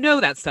 like,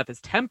 that stuff is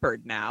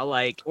tempered now,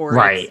 like, or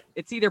Right.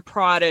 it's either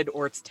prodded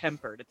or it's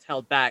tempered. It's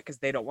held back because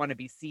they don't want to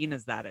be seen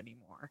as that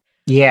anymore.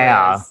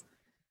 Yeah. Whereas,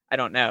 I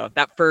don't know.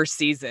 That first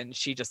season,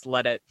 she just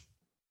let it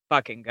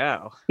fucking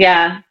go.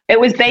 Yeah, it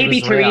was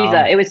baby Teresa. real.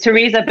 It was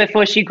Teresa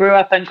before she grew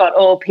up and got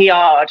all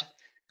PR'd.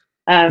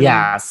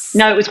 Yes.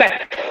 No, it was great.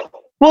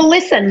 Well,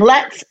 listen,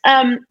 let's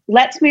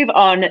move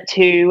on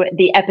to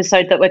the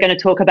episode that we're going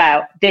to talk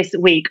about this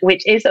week,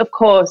 which is, of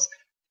course,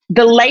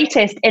 the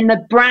latest in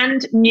the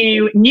brand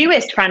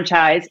newest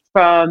franchise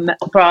from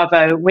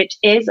Bravo, which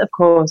is, of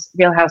course,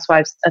 Real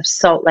Housewives of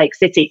Salt Lake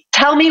City.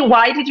 Tell me,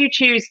 why did you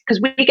choose?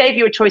 Because we gave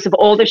you a choice of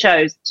all the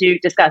shows to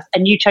discuss,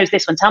 and you chose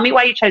this one. Tell me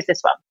why you chose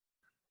this one.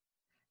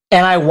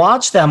 And I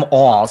watched them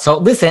all. So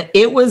listen,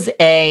 it was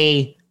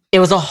a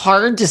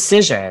hard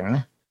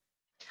decision,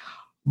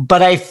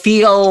 but I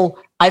feel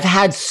I've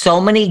had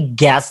so many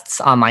guests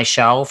on my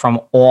show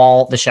from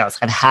all the shows.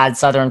 I've had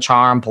Southern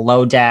Charm,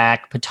 Below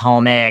Deck,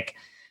 Potomac.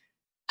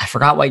 I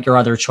forgot what your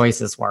other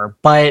choices were,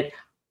 but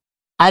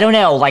I don't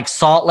know. Like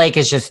Salt Lake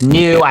is just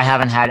new.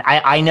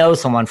 I know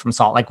someone from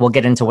Salt Lake. We'll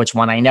get into which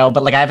one I know,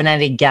 but like I haven't had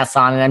any guests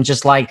on, and I'm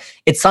just like,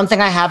 it's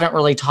something I haven't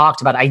really talked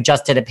about. I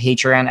just did a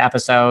Patreon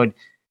episode,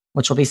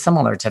 which will be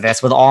similar to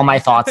this, with all my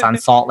thoughts on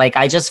Salt Lake.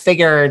 I just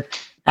figured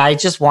I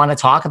just want to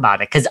talk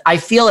about it because I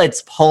feel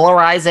it's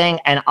polarizing,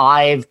 and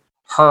I've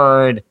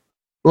heard,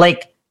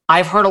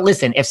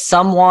 listen, if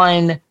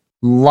someone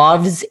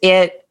loves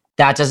it,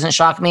 that doesn't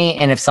shock me.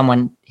 And if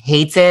someone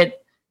hates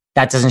it,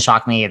 that doesn't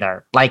shock me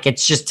either. Like,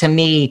 it's just, to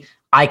me,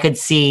 I could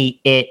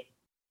see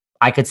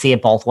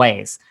it both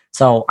ways.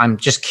 So I'm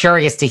just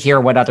curious to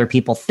hear what other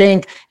people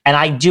think. And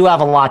I do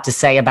have a lot to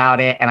say about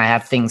it. And I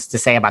have things to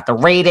say about the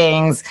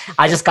ratings.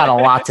 I just got a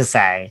lot to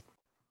say.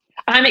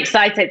 I'm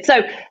excited.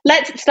 So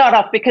let's start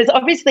off, because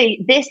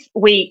obviously this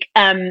week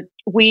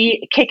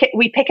we pick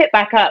it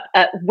back up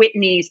at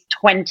Whitney's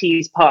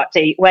 20s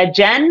party, where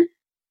Jen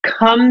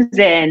comes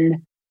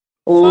in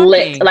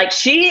lit. Like,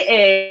 she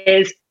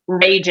is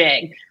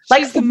raging.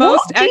 Like, she's the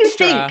most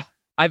extra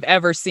I've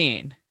ever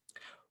seen.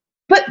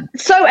 But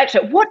so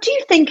extra. What do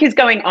you think is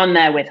going on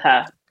there with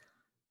her?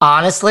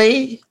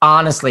 Honestly,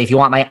 if you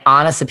want my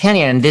honest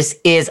opinion, this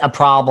is a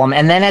problem.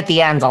 And then at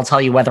the end, I'll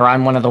tell you whether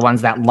I'm one of the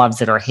ones that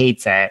loves it or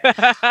hates it.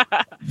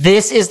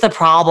 This is the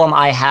problem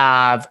I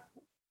have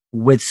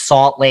with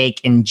Salt Lake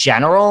in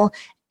general.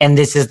 And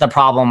this is the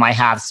problem I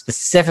have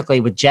specifically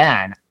with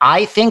Jen.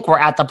 I think we're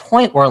at the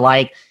point where,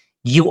 like,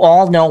 you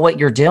all know what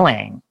you're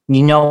doing.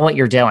 You know what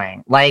you're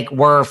doing. Like,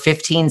 we're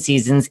 15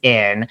 seasons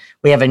in.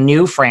 We have a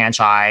new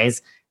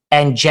franchise.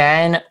 And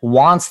Jen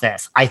wants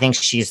this. I think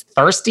she's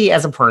thirsty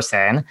as a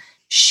person.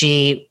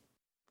 She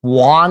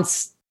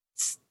wants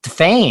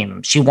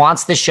fame. She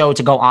wants the show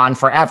to go on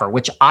forever,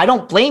 which I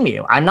don't blame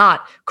you. I'm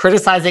not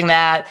criticizing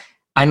that.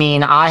 I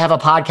mean, I have a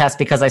podcast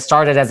because I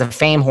started as a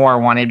fame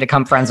whore wanting to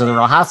become friends with the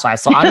Real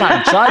Housewives. So I'm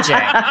not judging.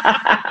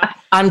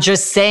 I'm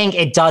just saying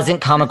it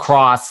doesn't come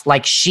across,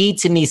 like, she,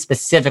 to me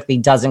specifically,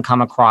 doesn't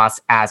come across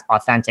as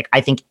authentic.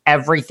 I think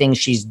everything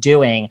she's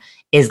doing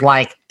is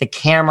like the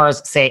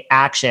cameras say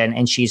action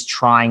and she's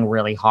trying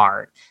really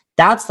hard.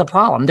 That's the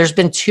problem. There's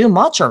been too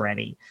much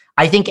already.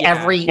 I think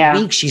every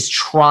week she's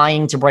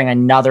trying to bring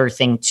another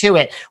thing to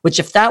it, which,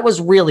 if that was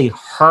really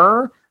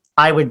her,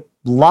 I would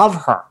love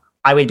her.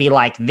 I would be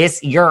like,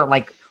 you're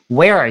like,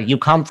 where you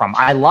come from?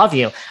 I love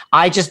you.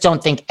 I just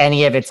don't think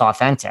any of it's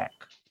authentic.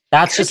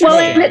 That's just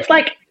and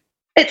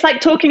it's like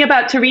talking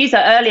about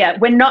Teresa earlier.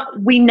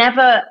 We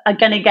never are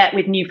going to get,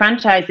 with new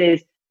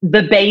franchises,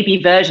 the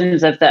baby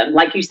versions of them.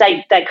 Like you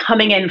say, they're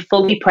coming in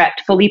fully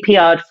prepped, fully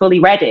PR'd, fully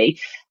ready.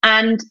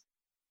 And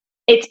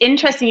it's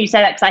interesting you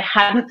say that, because I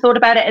hadn't thought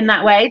about it in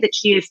that way, that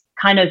she is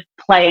kind of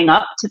playing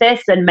up to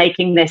this and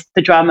making this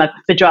for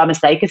drama's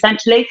sake,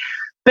 essentially.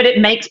 But it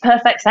makes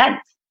perfect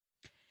sense.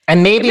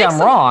 And maybe I'm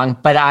wrong,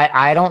 but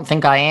I don't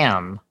think I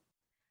am.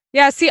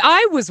 Yeah, see,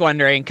 I was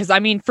wondering, because I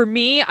mean, for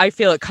me, I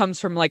feel it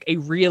comes from like a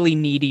really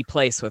needy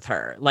place with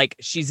her. Like,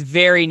 she's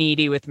very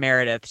needy with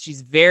Meredith.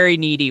 She's very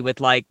needy with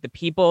like the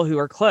people who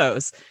are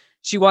close.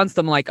 She wants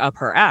them like up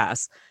her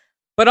ass.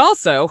 But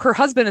also, her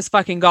husband is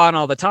fucking gone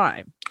all the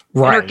time.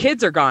 Right. And her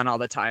kids are gone all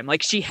the time.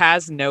 Like, she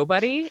has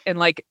nobody. And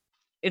like,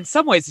 in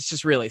some ways, it's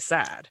just really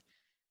sad.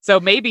 So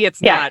maybe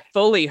it's not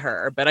fully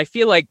her, but I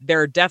feel like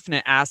there are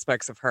definite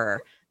aspects of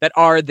her that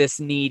are this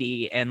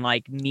needy and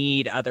like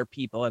need other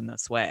people in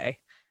this way.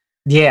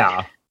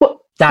 Yeah.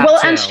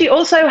 And she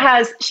also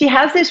has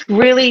this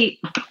really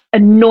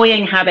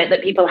annoying habit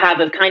that people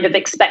have of kind of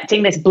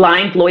expecting this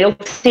blind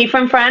loyalty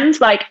from friends.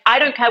 Like, I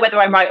don't care whether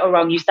I'm right or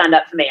wrong, you stand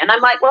up for me. And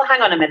I'm like, well,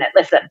 hang on a minute.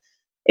 Listen,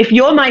 if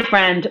you're my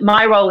friend,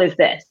 my role is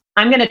this.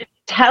 I'm going to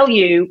tell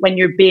you when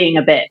you're being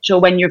a bitch,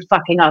 or when you're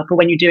fucking up, or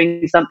when you're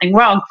doing something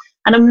wrong.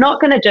 And I'm not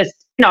going to just,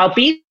 I'll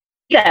be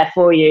there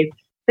for you.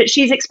 But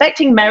she's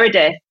expecting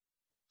Meredith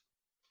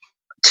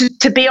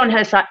to be on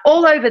her side.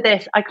 All over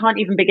this, I can't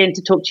even begin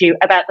to talk to you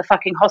about the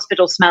fucking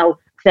hospital smell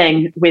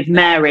thing with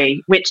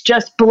Mary, which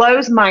just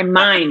blows my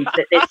mind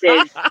that this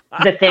is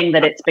the thing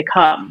that it's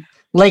become.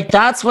 Like,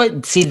 that's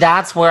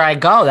where I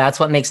go. That's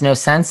what makes no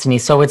sense to me.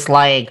 So it's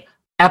like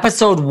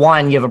episode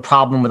 1, you have a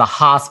problem with a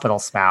hospital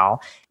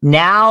smell.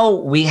 Now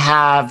we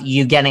have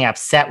you getting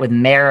upset with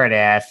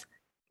Meredith.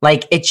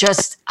 Like, it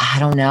just, I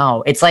don't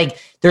know. It's like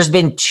there's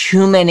been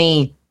too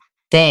many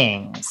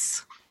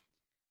things.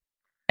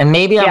 And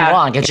maybe I'm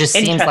wrong. It just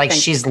seems like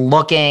she's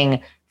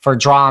looking for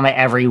drama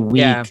every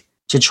week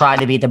to try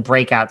to be the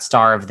breakout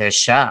star of this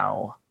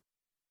show.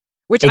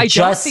 Which I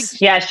don't think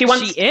she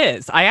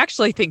is. I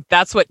actually think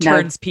that's what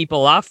turns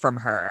people off from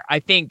her. I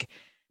think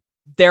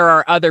there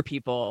are other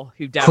people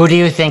who definitely... Who do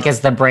you think is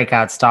the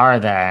breakout star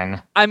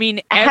then? I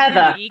mean,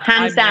 Heather, week,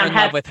 hands down, in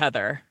love with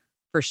Heather,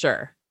 for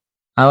sure.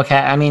 Okay,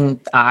 I mean,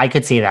 I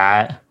could see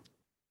that.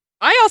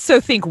 I also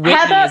think Whitney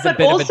is a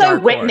bit of a dark horse. But also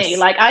Whitney.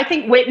 Like, I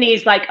think Whitney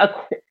is like a...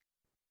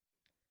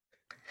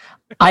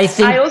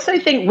 I also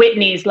think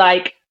Whitney's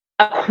like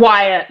a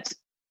quiet...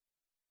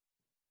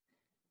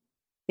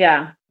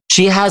 Yeah.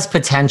 She has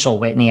potential,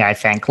 Whitney, I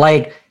think.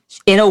 Like,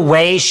 in a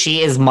way,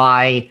 she is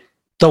the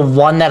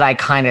one that I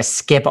kind of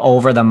skip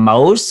over the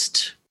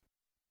most.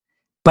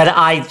 But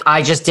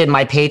I just did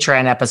my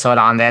Patreon episode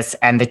on this,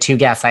 and the 2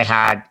 guests I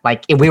had,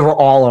 like, we were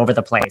all over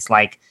the place.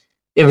 Like,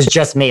 it was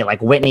just me.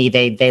 Like, Whitney,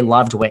 they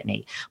loved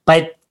Whitney.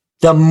 But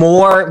the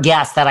more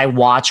guests that I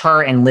watch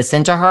her and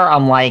listen to her,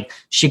 I'm like,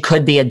 she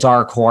could be a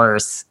dark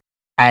horse,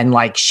 and,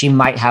 like, she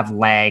might have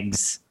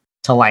legs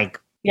to, like,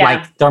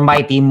 there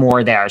might be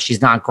more there. She's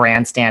not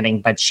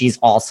grandstanding, but she's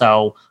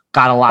also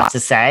got a lot to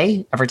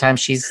say every time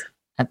she's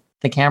at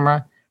the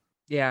camera.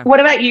 Yeah.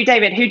 What about you,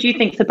 David? Who do you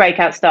think's the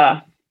breakout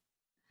star?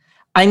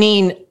 I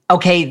mean,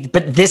 okay,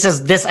 but this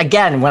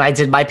again, when I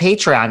did my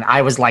Patreon,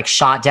 I was like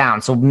shot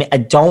down. So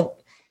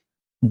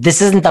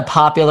this isn't the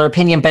popular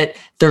opinion, but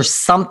there's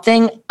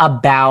something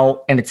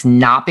about, and it's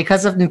not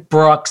because of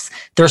Brooks,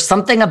 there's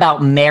something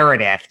about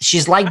Meredith.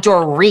 She's like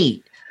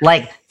Dorit,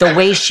 like the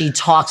way she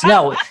talks.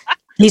 No,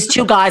 these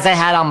 2 guys I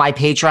had on my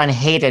Patreon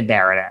hated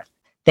Meredith.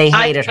 They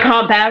hated her. I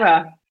can't bear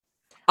her.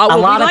 A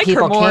lot of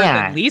people her more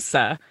than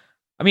Lisa.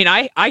 I mean,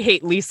 I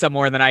hate Lisa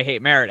more than I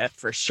hate Meredith,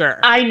 for sure.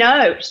 I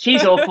know.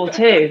 She's awful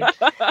too.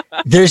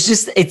 There's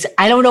just,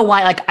 I don't know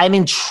why. Like, I'm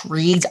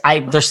intrigued.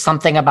 There's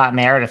something about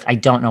Meredith. I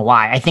don't know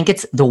why. I think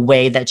it's the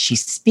way that she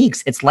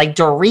speaks. It's like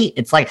Dorit.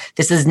 It's like,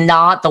 this is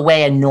not the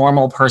way a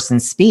normal person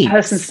speaks.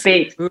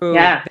 Ooh,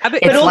 yeah.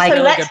 But also, like,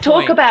 let's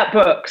talk about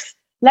Brooks.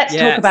 Let's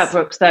talk about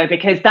Brooks, though,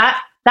 because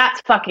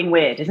that's fucking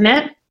weird, isn't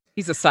it?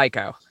 He's a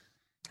psycho.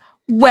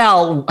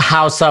 Well,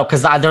 how so?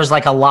 Because there's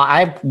like a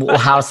lot.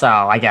 How so,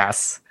 I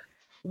guess.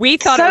 We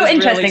thought so it was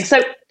interesting. Really...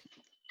 So,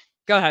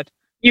 go ahead.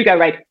 You go,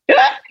 Ray.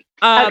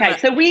 Okay,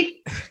 so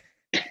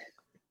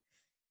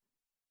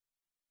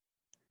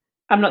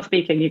I'm not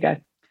speaking. You go.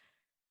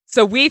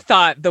 So we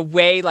thought the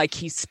way like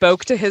he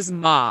spoke to his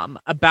mom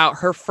about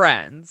her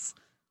friends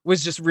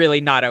was just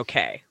really not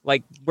okay.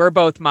 Like, we're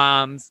both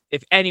moms.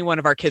 If any one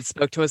of our kids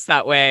spoke to us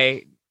that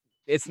way,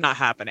 it's not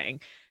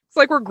happening. It's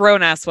like we're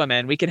grown ass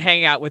women. We can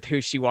hang out with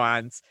who she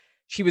wants.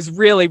 She was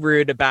really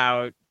rude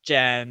about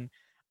Jen.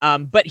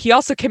 But he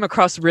also came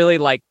across really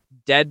like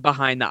dead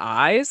behind the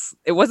eyes.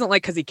 It wasn't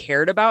like because he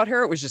cared about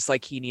her. It was just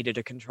like he needed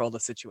to control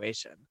the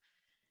situation.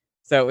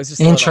 So it was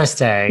just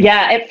interesting.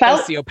 It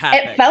felt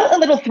a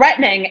little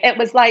threatening.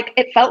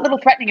 It felt a little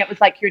threatening. It was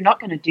like, you're not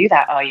going to do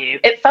that, are you?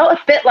 It felt a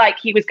bit like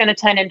he was going to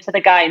turn into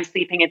the guy in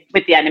Sleeping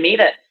with the Enemy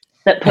that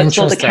puts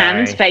all the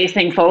cans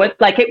facing forward.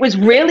 Like, it was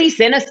really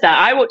sinister.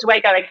 I walked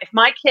away going, if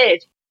my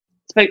kid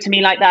spoke to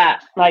me like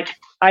that, like,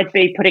 I'd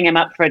be putting him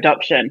up for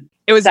adoption.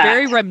 It was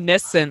very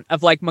reminiscent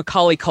of like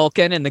Macaulay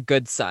Culkin in The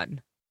Good Son,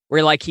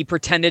 where like he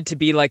pretended to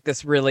be like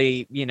this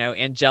really,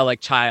 angelic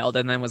child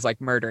and then was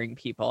like murdering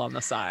people on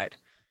the side.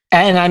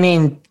 And I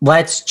mean,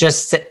 Brooks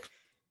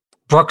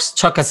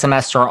took a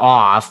semester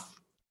off.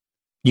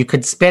 You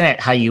could spin it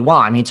how you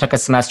want. He took a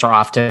semester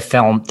off to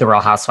film The Real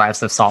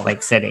Housewives of Salt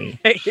Lake City.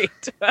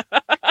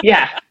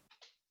 Yeah.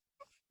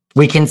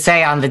 We can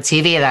say on the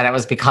TV that it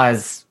was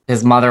because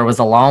his mother was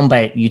alone,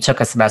 but you took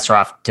a semester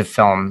off to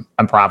film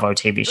a Bravo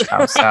TV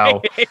show.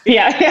 So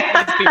yeah.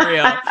 Let's be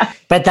real.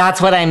 But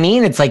that's what I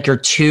mean. It's like you're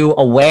too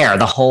aware.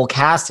 The whole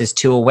cast is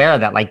too aware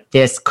that like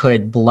this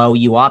could blow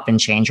you up and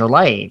change your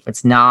life.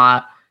 It's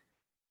not,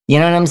 you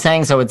know what I'm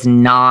saying? So it's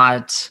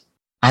not,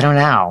 I don't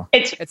know.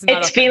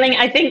 It's feeling,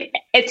 I think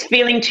it's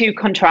feeling too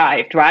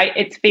contrived, right?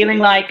 It's feeling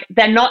like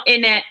they're not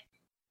in it.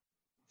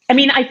 I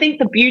mean, I think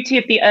the beauty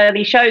of the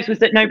early shows was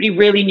that nobody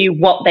really knew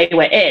what they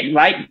were in,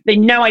 right? They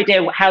had no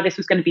idea how this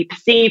was going to be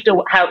perceived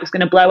or how it was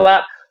going to blow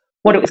up,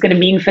 what it was going to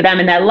mean for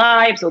them in their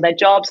lives or their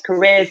jobs,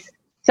 careers.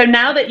 So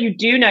now that you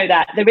do know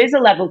that, there is a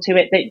level to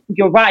it that,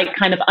 you're right,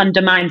 kind of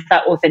undermines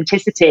that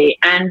authenticity.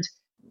 And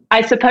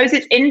I suppose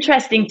it's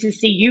interesting to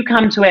see you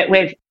come to it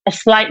with a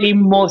slightly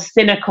more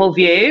cynical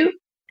view,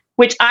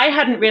 which I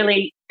hadn't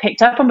really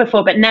picked up on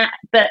before, but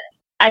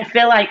I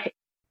feel like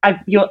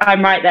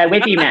I'm right there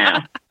with you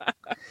now.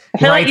 I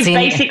feel like you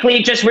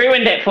basically just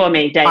ruined it for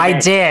me, David. I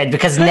did,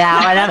 because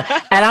now,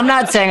 and I'm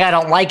not saying I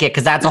don't like it,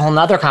 because that's a whole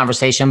nother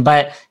conversation,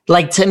 but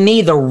like to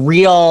me, the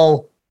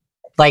real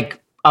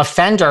like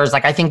offenders,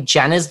 like I think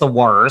Jen is the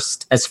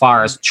worst as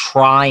far as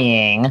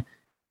trying.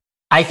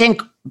 I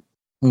think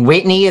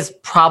Whitney is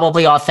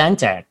probably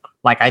authentic.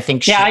 Like I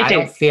think I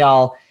don't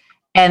feel,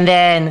 and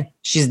then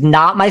she's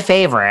not my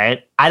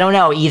favorite. I don't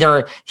know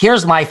either.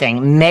 Here's my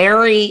thing.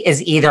 Mary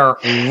is either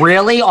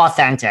really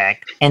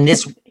authentic and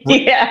this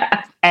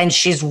yeah, and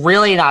she's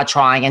really not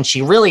trying and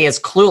she really is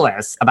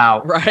clueless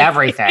about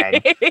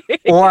everything,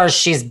 or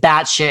she's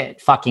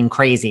batshit fucking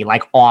crazy,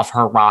 like off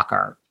her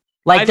rocker.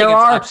 Like there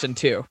are option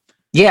two.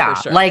 Yeah,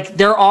 sure. Like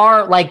there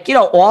are like, you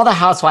know, all the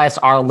housewives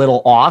are a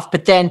little off,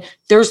 but then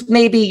there's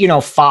maybe, you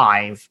know,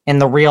 5 in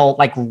the real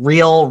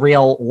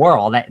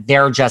world that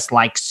they're just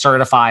like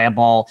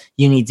certifiable.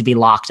 You need to be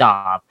locked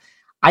up.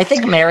 I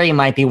think Mary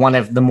might be one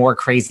of the more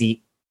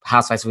crazy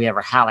housewives we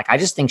ever had. Like, I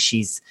just think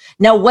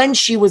now when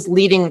she was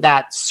leading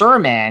that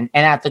sermon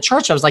and at the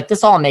church, I was like,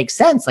 this all makes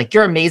sense. Like,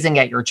 you're amazing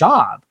at your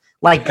job.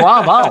 Like,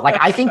 bravo. Like,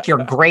 I think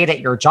you're great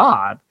at your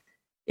job.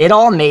 It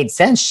all made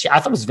sense. I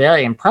thought I was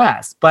very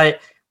impressed, but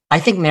I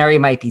think Mary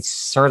might be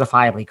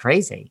certifiably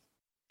crazy.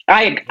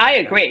 I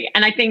agree.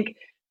 And I think,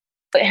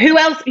 who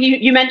else,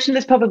 you mentioned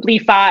there's probably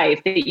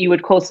 5 that you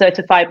would call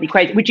certifiably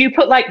crazy. Would you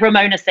put like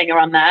Ramona Singer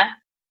on there?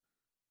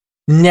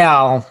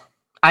 No.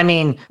 I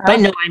mean, but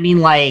no, I mean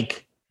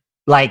like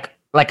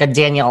a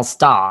Danielle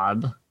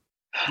Staub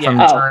from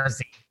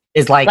Jersey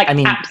is like I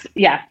mean.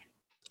 Yeah.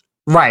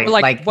 Right. Or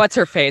like what's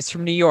her face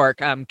from New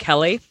York?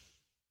 Kelly?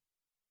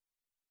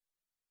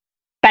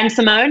 Ben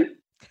Simone?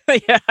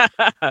 Yeah.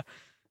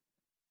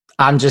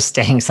 I'm just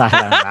staying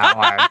silent on that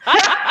one.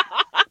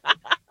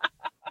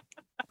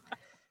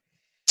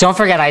 Don't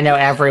forget, I know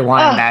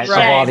everyone of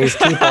all these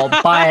people,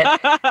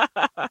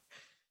 but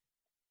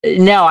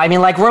no, I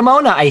mean, like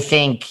Ramona, I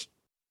think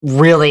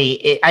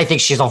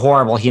she's a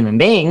horrible human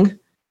being,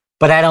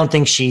 but I don't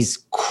think she's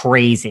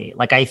crazy.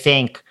 Like, I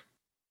think,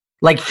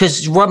 like,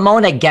 because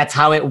Ramona gets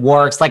how it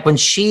works. Like when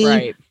she's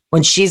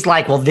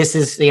like, well, this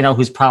is, you know,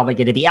 who's probably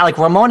going to be. Yeah, like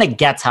Ramona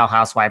gets how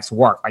housewives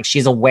work. Like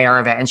she's aware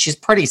of it and she's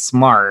pretty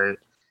smart.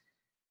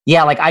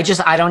 Yeah, like I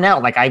don't know.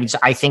 Like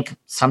I think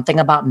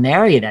something about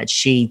Mary that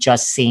she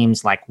just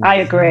seems like I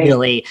agree.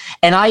 Really.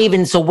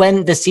 And so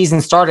when the season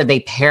started,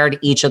 they paired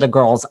each of the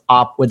girls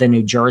up with a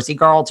New Jersey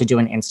girl to do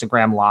an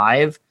Instagram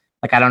live.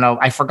 Like I don't know,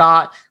 I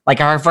forgot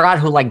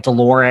who like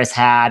Dolores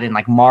had and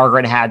like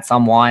Margaret had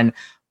someone,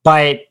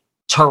 but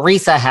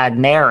Teresa had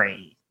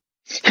Mary.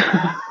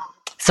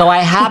 So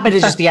I happened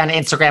to just be on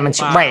Instagram and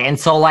and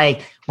so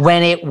like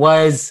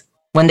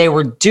when they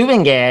were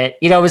doing it,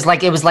 you know, it was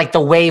like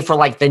the way for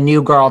like the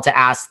new girl to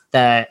ask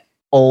the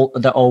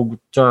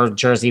older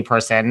Jersey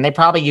person. And they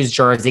probably use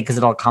Jersey because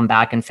it'll come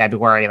back in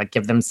February, like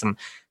give them some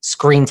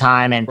screen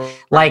time. And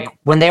like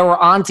when they were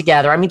on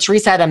together, I mean,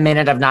 Teresa had a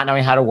minute of not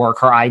knowing how to work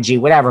her IG,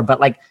 whatever. But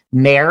like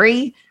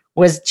Mary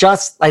was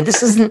just like,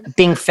 this isn't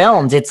being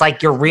filmed. It's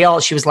like you're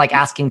real. She was like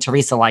asking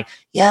Teresa, like,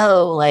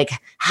 yo, like,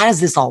 how does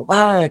this all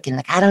work? And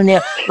like, I don't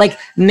know. Like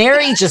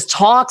Mary just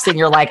talks and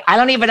you're like, I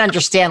don't even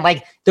understand.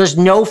 Like there's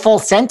no full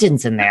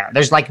sentence in there.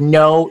 There's like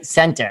no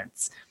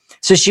sentence.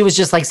 So she was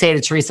just like saying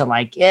to Teresa,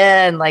 like,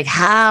 yeah, and like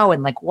how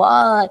and like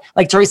what?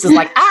 Like Teresa's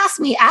like, ask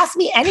me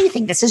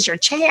anything. This is your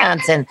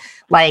chance. And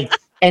like,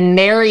 and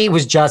Mary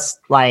was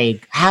just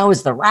like, how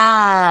is the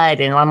ride?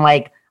 And I'm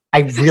like, I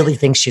really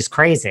think she's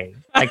crazy.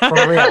 Like for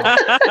real.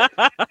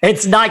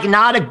 It's like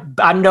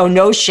I'm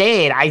no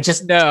shade. I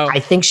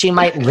think she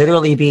might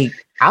literally be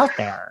out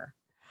there.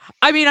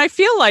 I mean, I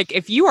feel like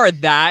if you are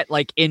that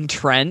like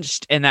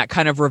entrenched in that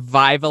kind of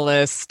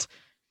revivalist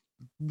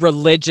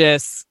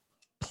religious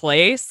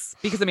place,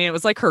 because I mean, it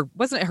was like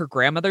wasn't it her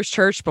grandmother's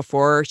church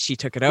before she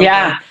took it over?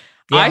 Yeah.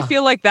 I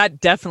feel like that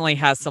definitely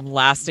has some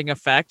lasting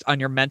effect on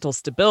your mental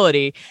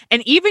stability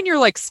and even your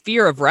like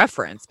sphere of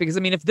reference. Because I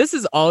mean, if this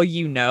is all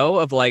you know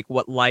of like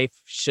what life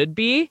should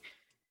be,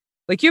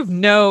 like you have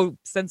no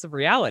sense of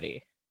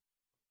reality.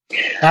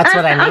 That's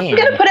what I mean.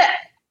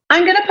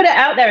 I'm gonna put it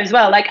out there as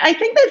well. Like I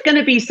think there's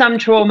gonna be some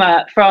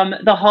trauma from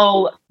the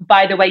whole,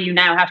 by the way, you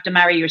now have to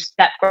marry your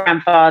step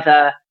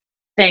grandfather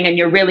thing and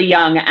you're really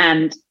young,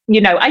 and you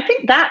know, I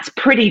think that's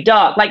pretty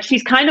dark. Like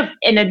she's kind of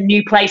in a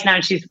new place now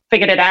and she's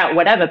figured it out,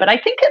 whatever. But I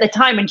think at the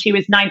time when she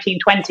was 19,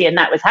 20 and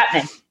that was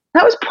happening,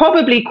 that was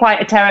probably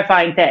quite a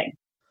terrifying thing.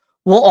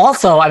 Well,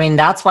 also, I mean,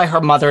 that's why her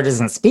mother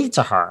doesn't speak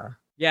to her.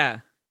 Yeah.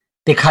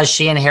 Because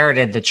she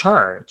inherited the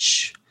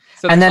church.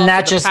 So and then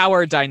that just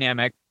power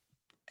dynamic.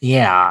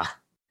 Yeah.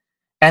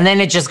 And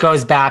then it just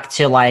goes back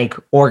to like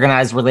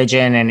organized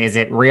religion and is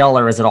it real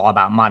or is it all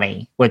about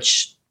money?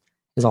 Which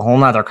is a whole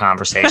nother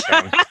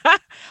conversation.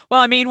 Well,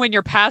 I mean, when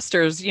your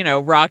pastor's, you know,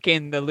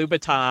 rocking the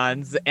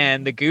Louboutins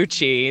and the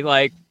Gucci,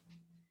 like,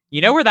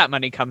 you know where that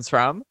money comes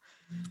from.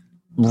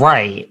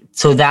 Right.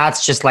 So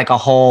that's just like a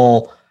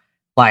whole,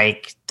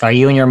 like, are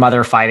you and your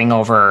mother fighting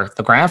over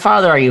the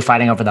grandfather? Or are you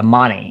fighting over the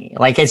money?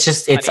 Like, it's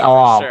just, it's money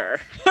all. Sure.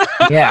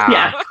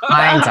 Yeah.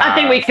 I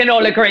think we can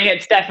all agree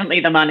it's definitely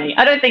the money.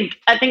 I think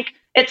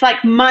it's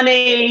like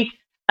money,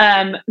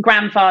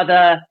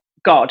 grandfather,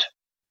 God.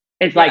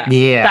 It's like,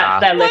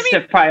 that's their list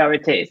of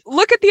priorities.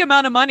 Look at the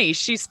amount of money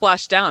she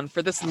splashed down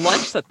for this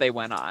lunch that they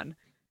went on.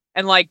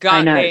 And like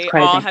I know, they it's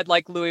crazy. all had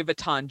like Louis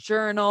Vuitton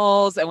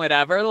journals and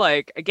whatever.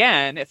 Like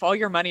again, if all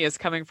your money is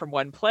coming from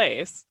one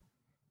place.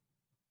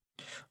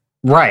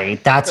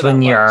 Right. That's when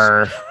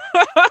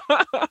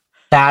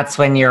that's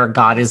when your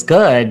God is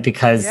good,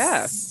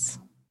 because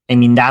I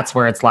mean, that's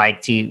where it's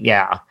like,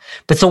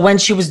 But so when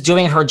she was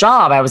doing her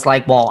job, I was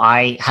like, well,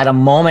 I had a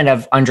moment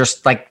of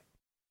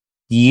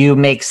you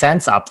make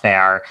sense up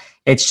there.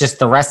 It's just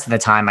the rest of the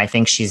time, I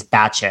think she's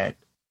batshit.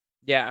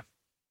 Yeah,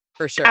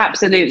 for sure.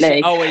 Absolutely.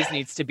 She always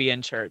needs to be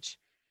in church.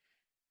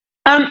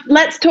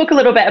 Let's talk a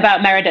little bit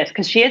about Meredith,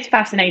 because she is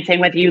fascinating,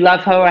 whether you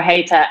love her or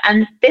hate her.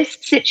 And this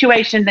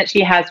situation that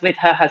she has with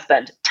her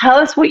husband, tell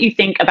us what you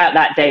think about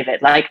that,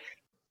 David. Like,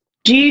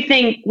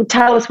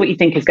 tell us what you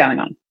think is going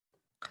on.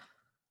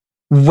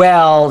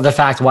 Well, the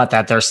fact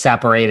that they're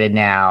separated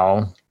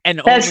now. And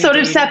they're sort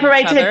of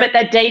separated, but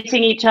they're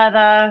dating each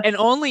other. And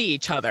only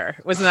each other.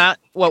 Wasn't that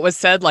what was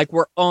said? Like,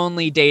 we're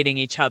only dating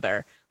each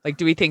other. Like,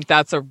 do we think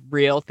that's a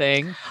real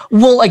thing?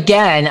 Well,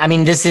 again, I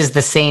mean, this is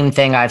the same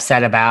thing I've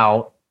said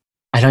about,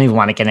 I don't even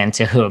want to get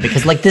into who,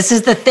 because like, this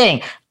is the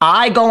thing.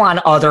 I go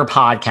on other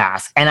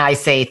podcasts and I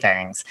say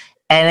things,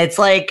 and it's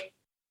like,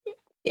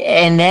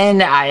 and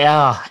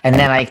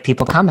then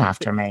people come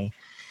after me.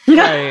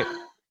 Right.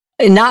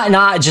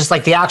 Not just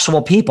like the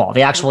actual people,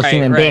 the actual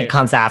human being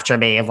comes after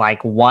me of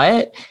like,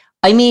 what?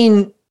 I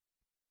mean,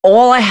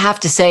 all I have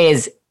to say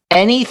is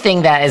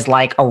anything that is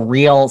like a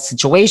real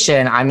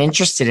situation, I'm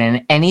interested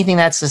in. Anything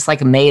that's just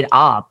like made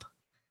up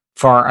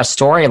for a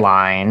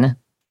storyline.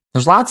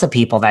 There's lots of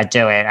people that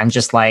do it. I'm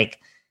just like,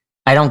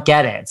 I don't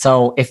get it.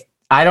 So if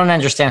I don't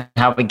understand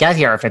how we get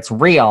here, if it's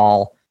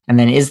real, and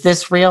then is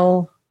this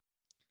real?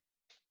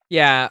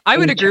 Yeah, I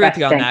would agree with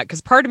you on that,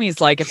 because part of me is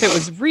like, if it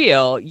was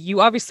real,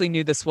 you obviously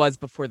knew this was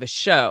before the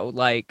show.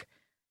 Like,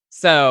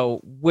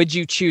 so would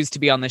you choose to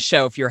be on the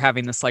show if you're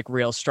having this like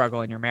real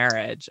struggle in your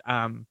marriage?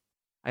 I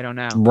don't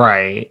know.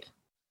 Right.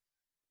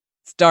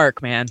 It's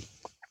dark, man.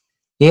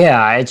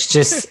 Yeah, it's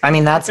just, I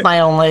mean, that's my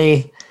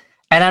only,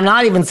 and I'm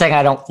not even saying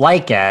I don't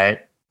like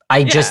it.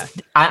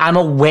 I'm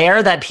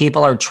aware that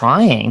people are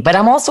trying, but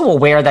I'm also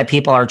aware that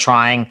people are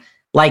trying,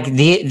 like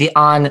the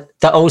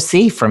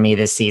OC for me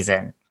this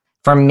season.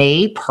 For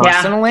me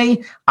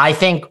personally, I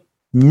think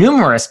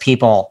numerous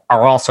people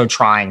are also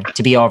trying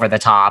to be over the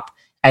top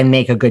and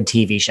make a good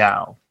TV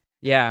show.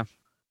 Yeah.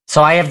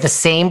 So I have the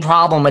same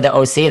problem with the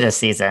OC this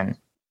season.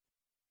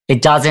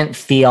 It doesn't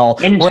feel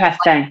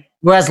interesting.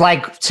 Whereas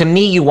like, to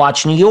me, you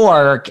watch New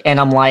York and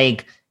I'm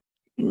like,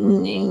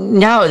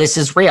 no, this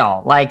is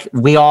real. Like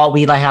we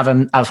like have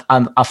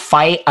a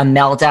fight, a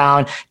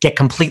meltdown, get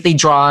completely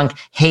drunk,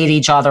 hate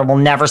each other, we'll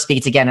never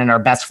speak again, and are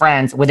best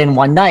friends within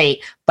one night.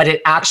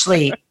 But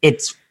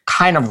it's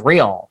kind of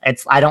real.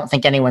 I don't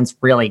think anyone's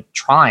really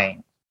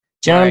trying.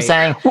 Do you know what I'm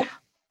saying?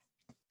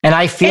 And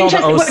I feel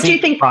the OC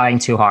is trying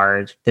too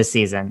hard this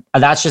season.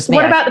 That's just me.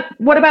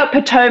 What about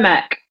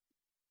Potomac?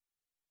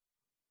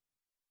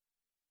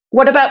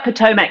 What about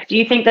Potomac? Do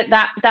you think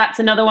that's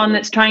another one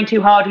that's trying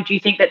too hard, or do you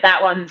think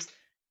that one's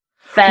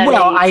fairly...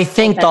 Well, I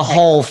think the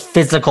whole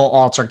physical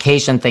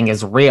altercation thing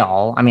is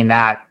real. I mean,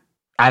 that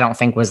I don't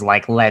think was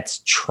like,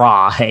 let's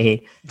try.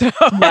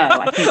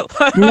 I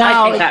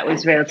think that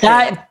was real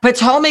too.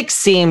 Potomac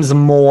seems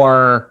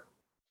more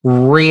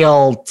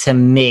real to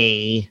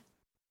me,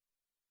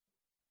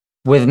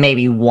 with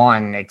maybe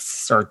one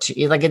or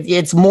two. Like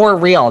it's more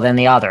real than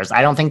the others.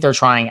 I don't think they're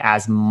trying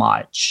as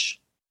much.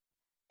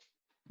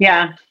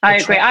 Yeah, I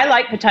agree. I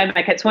like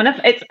Potomac.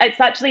 It's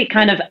actually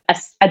kind of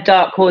a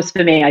dark horse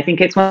for me. I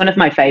think it's one of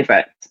my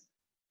favorites.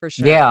 For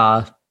sure.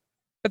 Yeah.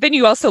 But then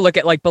you also look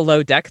at like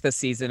Below Deck this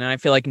season, and I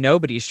feel like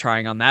nobody's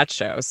trying on that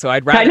show. So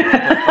I'd rather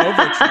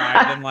over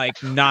try than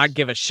like not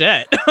give a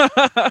shit.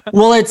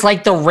 Well, it's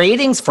like the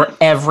ratings for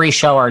every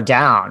show are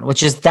down,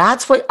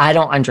 that's what I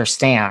don't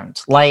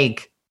understand.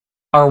 Like,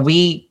 are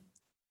we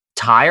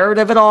tired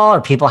of it all?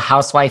 Are people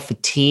housewife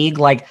fatigue?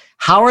 Like,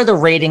 how are the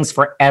ratings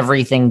for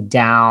everything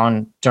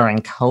down during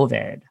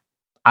COVID?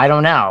 I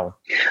don't know.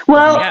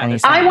 Well,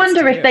 I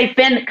wonder if they've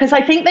been, because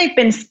I think they've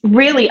been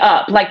really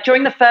up. Like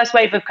during the first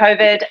wave of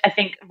COVID, I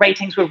think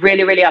ratings were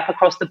really, really up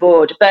across the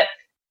board. But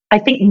I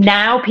think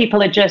now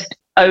people are just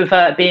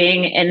over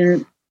being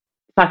in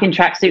fucking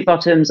tracksuit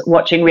bottoms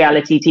watching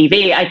reality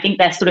TV. I think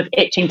they're sort of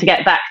itching to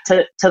get back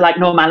to like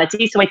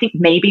normality. So I think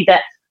maybe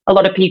that a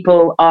lot of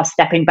people are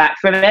stepping back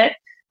from it.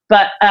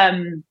 But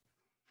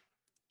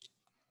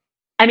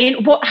I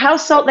mean,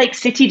 how's Salt Lake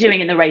City doing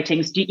in the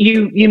ratings?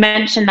 You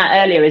mentioned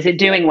that earlier. Is it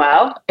doing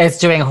well? It's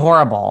doing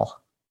horrible.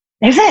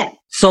 Is it?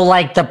 So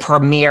like the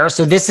premiere,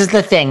 so this is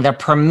the thing, the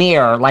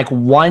premiere, like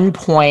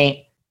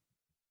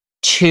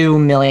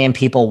 1.2 million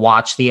people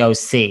watch the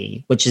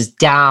OC, which is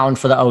down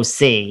for the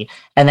OC.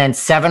 And then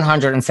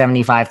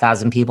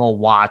 775,000 people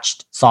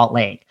watched Salt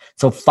Lake.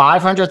 So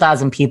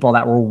 500,000 people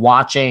that were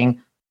watching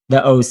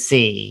the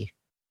OC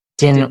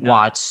didn't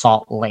watch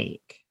Salt Lake.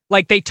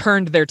 Like they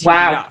turned their TV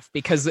off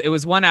because it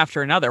was one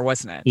after another,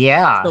 wasn't it?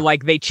 Yeah. So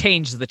like they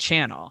changed the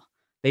channel.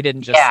 They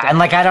didn't just and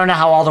like I don't know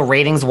how all the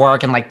ratings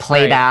work and like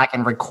playback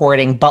and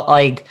recording, but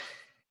like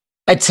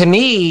To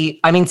me,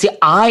 I mean, see,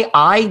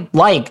 I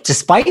like,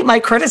 despite my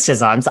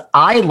criticisms,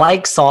 I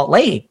like Salt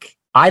Lake.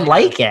 I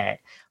like it.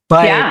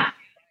 But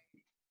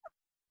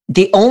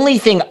the only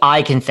thing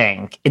I can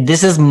think,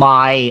 this is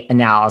my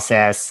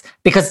analysis,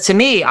 because to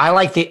me, I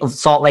like the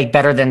Salt Lake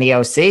better than the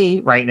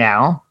OC right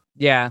now.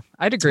 Yeah,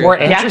 I'd agree. It's more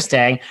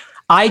interesting.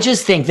 I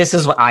just think this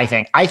is what I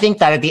think. I think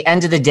that at the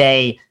end of the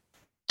day,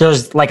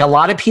 there's like a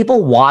lot of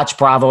people watch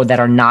Bravo that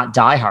are not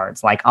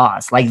diehards like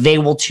us. Like they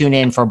will tune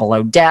in for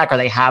Below Deck or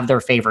they have their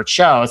favorite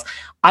shows.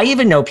 I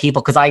even know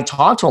people, because I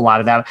talk to a lot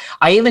of them,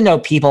 I even know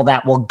people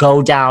that will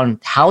go down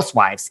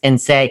Housewives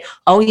and say,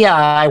 oh yeah,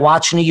 I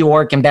watch New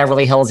York and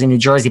Beverly Hills and New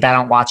Jersey, but I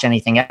don't watch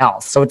anything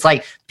else. So it's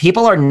like,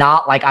 people are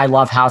not like, I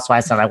love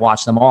Housewives and I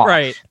watch them all.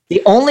 Right.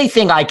 The only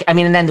thing I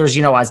mean, and then there's,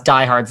 us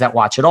diehards that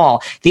watch it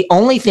all. The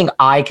only thing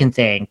I can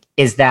think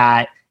is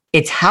that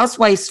it's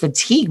Housewives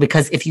fatigue,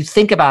 because if you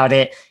think about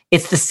it,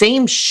 it's the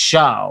same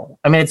show.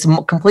 I mean, it's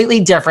completely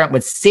different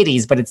with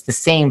cities, but it's the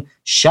same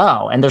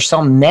show. And there's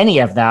so many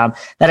of them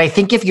that I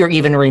think if you're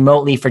even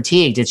remotely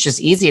fatigued, it's just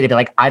easy to be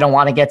like, I don't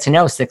want to get to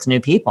know 6 new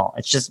people.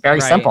 It's just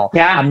very simple.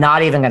 Yeah. I'm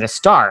not even going to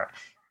start.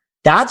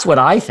 That's what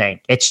I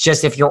think. It's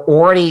just if you're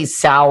already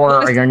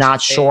sour or you're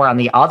not sure on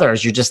the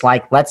others, you're just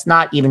like, let's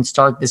not even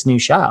start this new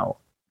show.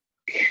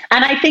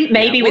 And I think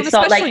maybe with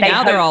Salt Lake,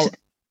 now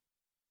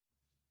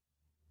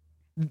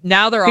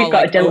they're all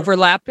like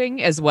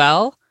overlapping as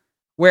well.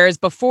 Whereas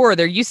before,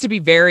 there used to be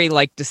very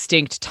like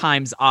distinct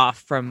times off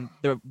from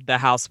the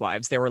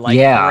Housewives. There were like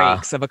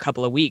breaks of a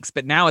couple of weeks,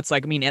 but now it's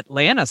like, I mean,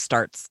 Atlanta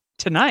starts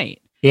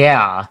tonight.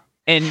 Yeah.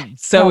 And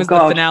so is the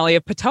finale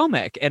of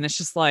Potomac. And it's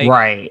just like,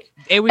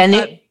 we've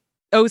got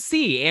OC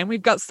and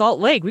we've got Salt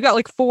Lake. We got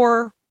like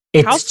 4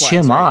 It's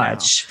too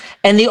much. Right,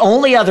 and the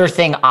only other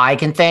thing I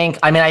can think,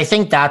 I mean, I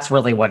think that's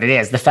really what it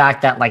is. The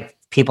fact that like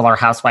people are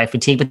housewife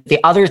fatigue. But the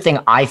other thing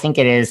I think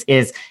it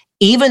is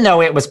even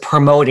though it was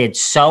promoted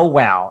so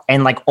well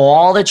and like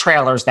all the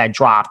trailers that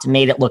dropped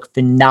made it look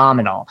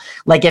phenomenal.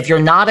 Like if you're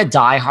not a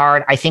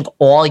diehard, I think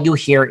all you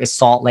hear is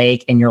Salt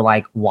Lake and you're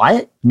like,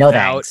 what? No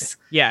thanks.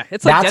 Yeah.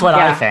 It's like that's what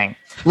I think.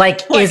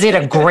 Like, is it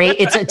a great,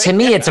 to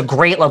me, it's a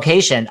great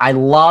location. I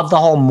love the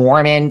whole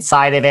Mormon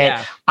side of it.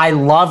 Yeah. I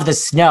love the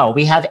snow.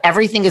 We have,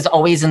 everything is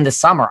always in the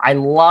summer. I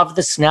love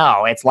the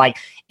snow. It's like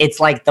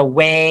the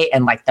way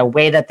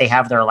that they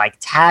have their like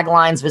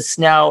taglines with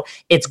snow.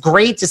 It's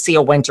great to see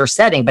a winter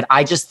setting, but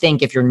I just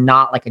think if you're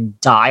not like a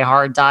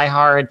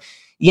diehard,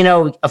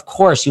 of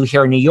course you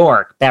hear New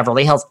York,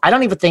 Beverly Hills. I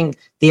don't even think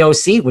the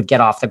OC would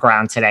get off the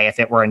ground today if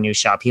it were a new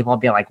show. People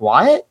would be like,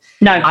 what?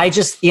 No. I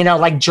just,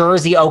 like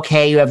Jersey,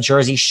 okay, you have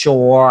Jersey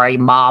Shore,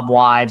 Mob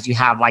Wives, you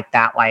have like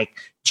that like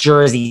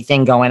Jersey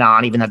thing going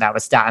on, even though that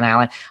was Staten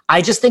Island.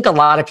 I just think a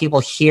lot of people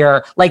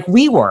here, like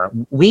we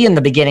in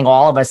the beginning,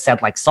 all of us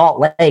said like Salt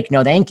Lake,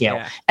 no thank you.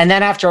 Yeah. And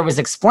then after it was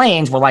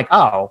explained, we're like,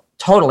 oh,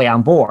 totally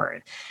on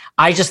board.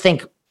 I just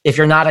think if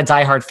you're not a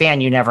diehard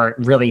fan, you never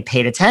really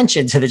paid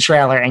attention to the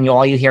trailer and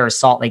all you hear is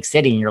Salt Lake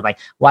City. And you're like,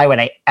 why would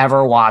I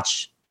ever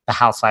watch The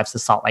Housewives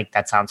of Salt Lake?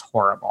 That sounds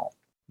horrible.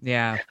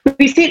 Yeah.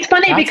 You see, it's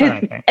funny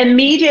because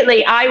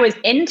immediately I was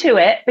into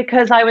it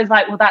because I was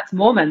like, well, that's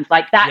Mormons.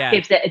 Like that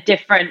gives it a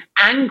different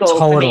angle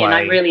for me. And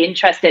I'm really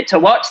interested to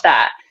watch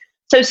that.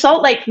 So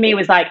Salt Lake for me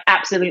was like,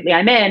 absolutely,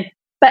 I'm in.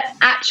 But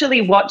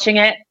actually watching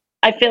it,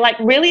 I feel like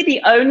really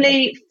the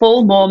only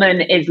full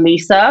Mormon is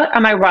Lisa.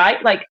 Am I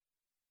right? Like,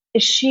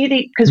 is she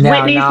because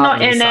Whitney's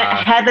not in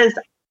it.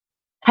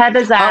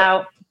 Heather's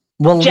out.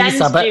 Well, Jen's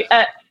Lisa,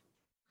 but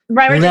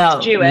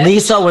Meredith's Jewish.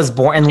 Lisa was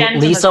born, and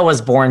Lisa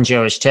was born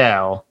Jewish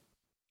too.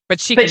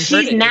 But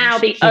she's now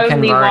the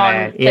only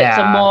one that's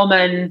a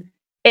Mormon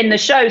in the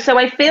show. So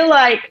I feel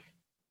like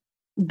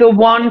the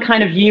one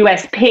kind of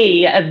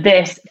USP of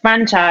this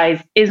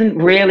franchise isn't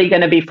really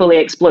going to be fully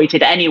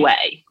exploited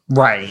anyway.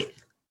 Right.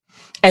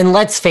 And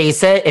let's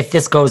face it, if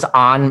this goes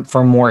on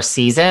for more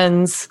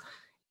seasons,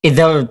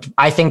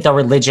 I think the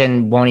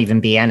religion won't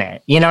even be in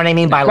it. You know what I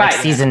mean? By like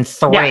season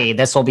 3,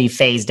 this will be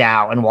phased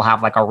out and we'll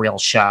have like a real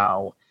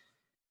show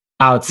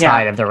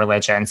outside of the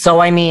religion. So,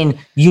 I mean,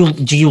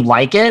 do you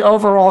like it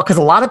overall? Because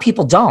a lot of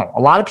people don't. A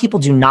lot of people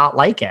do not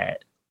like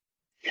it.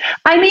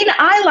 I mean,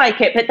 I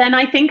like it, but then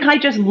I think I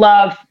just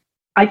love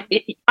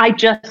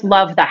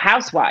the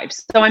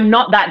Housewives. So I'm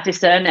not that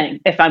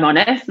discerning, if I'm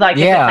honest. Like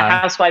if it's a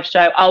Housewives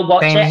show, I'll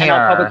watch it and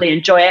I'll probably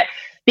enjoy it.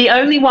 The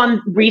only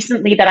one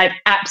recently that I've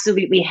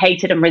absolutely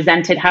hated and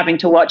resented having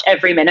to watch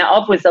every minute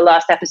of was the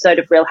last episode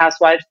of Real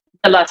Housewives,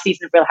 the last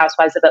season of Real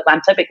Housewives of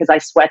Atlanta, because I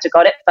swear to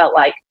God, it felt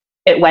like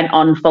it went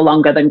on for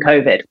longer than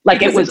COVID. Like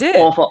because it was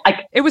awful.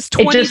 It was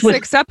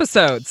 26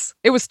 episodes.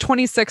 It was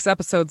 26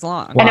 episodes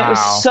long. Wow. And it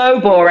was so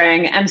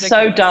boring and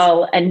so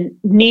dull. And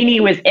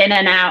Nene was in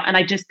and out. And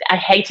I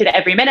hated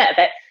every minute of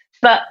it.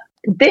 But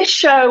this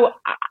show,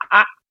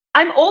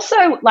 I'm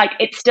also like,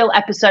 it's still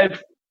episode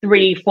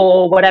 3,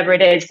 4, whatever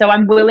it is. So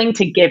I'm willing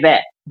to give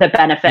it the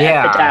benefit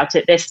of the doubt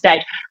at this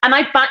stage. And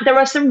I find there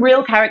are some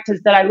real characters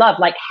that I love.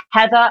 Like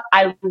Heather,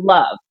 I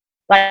love.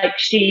 Like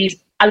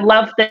I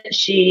love that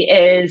she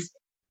has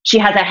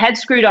her head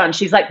screwed on.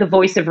 She's like the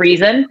voice of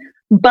reason.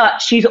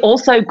 but she's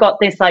also got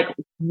this like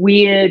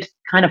weird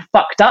kind of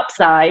fucked up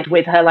side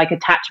with her like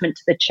attachment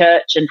to the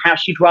church and how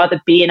she'd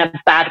rather be in a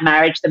bad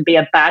marriage than be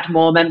a bad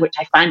Mormon, which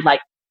I find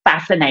like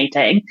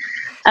fascinating.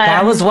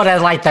 That was what I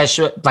liked.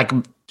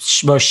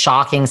 Most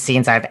shocking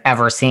scenes I've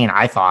ever seen.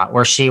 I thought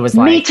where she was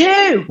like, "Me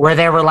too." Where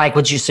they were like,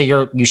 "Would you? So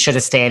you should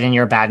have stayed in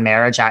your bad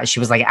marriage." She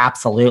was like,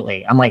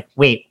 "Absolutely." I'm like,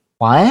 "Wait,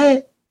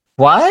 what?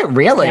 What?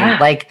 Really?" Yeah.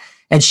 Like,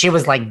 and she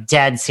was like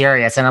dead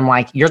serious. And I'm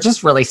like, "You're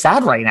just really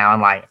sad right now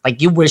in life.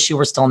 Like, you wish you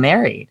were still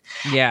married."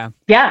 Yeah.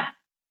 Yeah.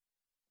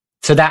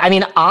 So that, I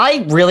mean,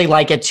 I really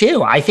like it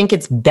too. I think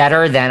it's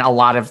better than a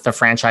lot of the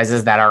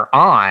franchises that are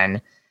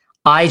on.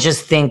 I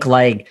just think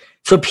like,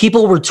 so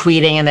people were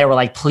tweeting and they were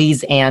like,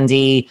 please,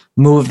 Andy,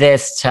 move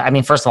this to, I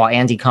mean, first of all,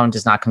 Andy Cohen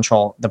does not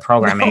control the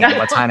programming and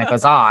what time it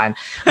goes on.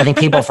 I think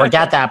people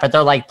forget that, but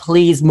they're like,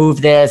 please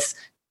move this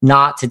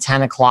not to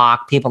 10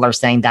 o'clock. People are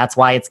saying that's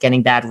why it's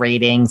getting bad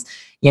ratings.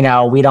 You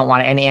know, we don't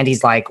want it. And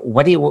Andy's like,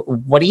 what are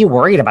you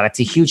worried about? It's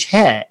a huge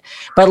hit.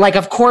 But like,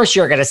 of course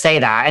you're going to say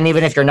that. And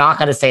even if you're not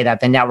going to say that,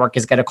 the network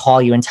is going to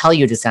call you and tell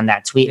you to send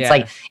that tweet. Yeah. It's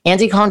like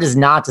Andy Cohen does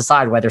not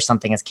decide whether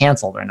something is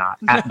canceled or not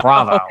at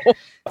Bravo.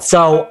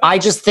 So I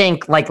just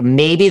think like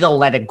maybe they'll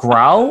let it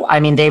grow. I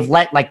mean, they've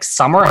let like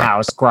Summer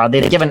House grow.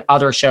 They've given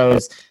other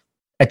shows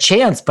a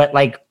chance, but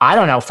like, I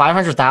don't know,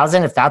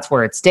 500,000, if that's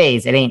where it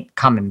stays, it ain't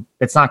coming.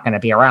 It's not going to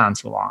be around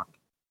too long.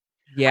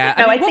 Yeah.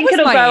 No, I think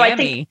it'll go. I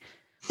think.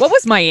 What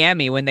was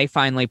Miami when they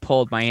finally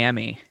pulled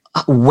Miami?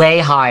 Way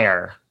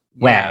higher.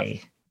 Yeah.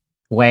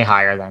 Way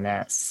higher than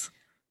this.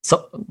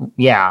 So,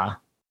 yeah.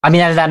 I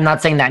mean, I'm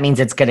not saying that means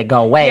it's going to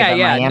go away, but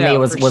Miami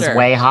was sure.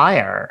 way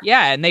higher.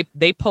 Yeah, and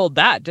they pulled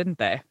that, didn't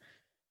they?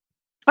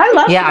 I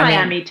love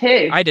Miami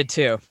too. I did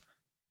too.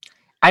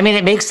 I mean,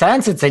 it makes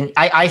sense.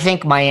 I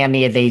think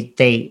Miami,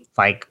 they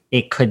like,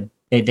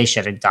 they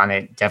should have done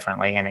it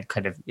differently and it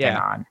could have been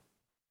on.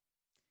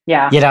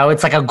 Yeah. You know,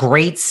 it's like a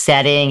great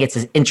setting. It's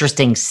an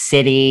interesting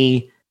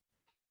city.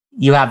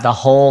 You have the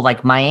whole,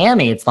 like,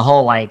 Miami. It's the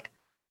whole, like,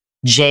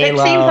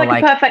 J-Lo. It seems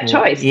like a perfect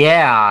choice.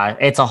 Yeah.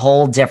 It's a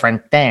whole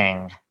different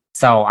thing.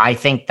 So I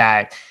think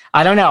that,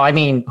 I don't know. I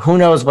mean, who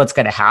knows what's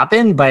going to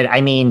happen? But I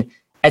mean,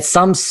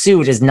 some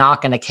suit is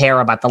not going to care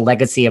about the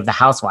legacy of the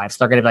Housewives.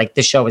 They're going to be like,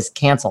 this show is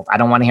canceled. I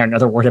don't want to hear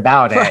another word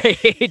about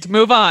it. Right.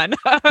 Move on.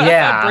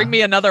 Yeah. Bring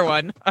me another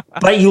one.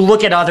 But you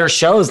look at other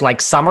shows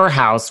like Summer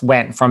House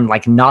went from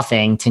like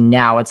nothing to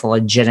now it's a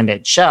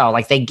legitimate show.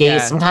 Like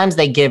sometimes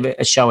they give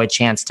a show a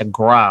chance to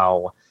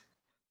grow.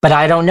 But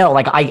I don't know.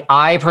 Like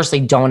I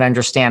personally don't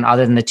understand,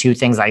 other than the two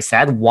things I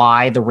said,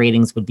 why the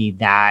ratings would be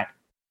that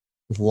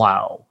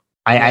low.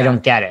 I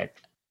don't get it.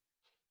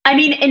 I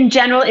mean, in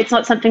general, it's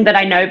not something that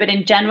I know, but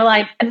in general,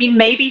 I mean,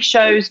 maybe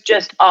shows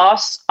just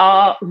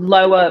are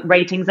lower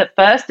ratings at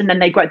first, and then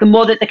they grow. The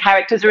more that the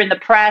characters are in the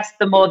press,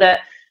 the more that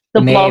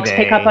the blogs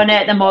pick up on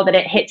it, the more that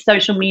it hits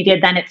social media,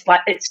 then it's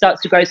like it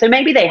starts to grow. So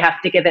maybe they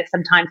have to give it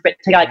some time for it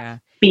to like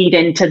feed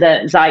into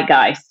the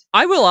zeitgeist.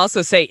 I will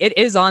also say it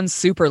is on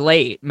super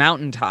late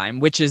Mountain Time,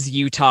 which is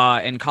Utah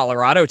and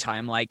Colorado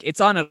time. Like it's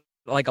on at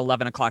like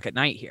 11 o'clock at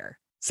night here.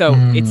 So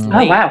it's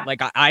late. Oh, wow.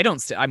 Like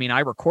I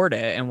record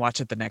it and watch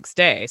it the next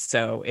day.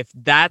 So if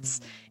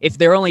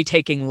they're only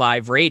taking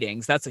live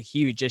ratings, that's a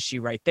huge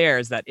issue right there,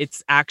 is that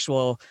it's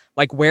actual,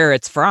 like where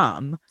it's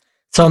from.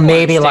 So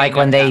maybe like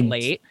when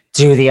they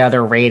do the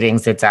other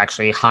ratings, it's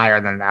actually higher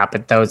than that,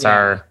 but those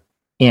are,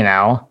 you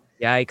know.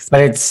 Yikes.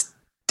 But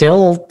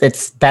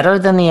it's better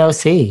than the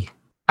OC.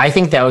 I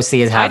think the OC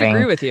is having I'd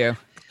agree with you.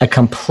 a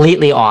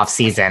completely off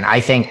season. I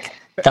think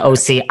the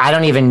OC, I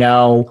don't even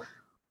know.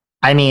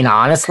 I mean,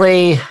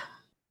 honestly,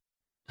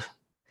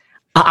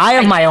 I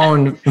have my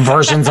own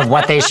versions of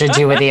what they should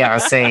do with the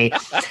OC.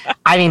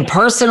 I mean,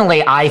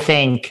 personally, I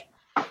think,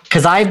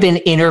 because I've been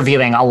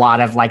interviewing a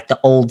lot of like the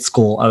old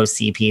school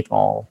OC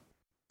people.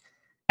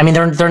 I mean,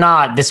 they're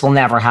not, this will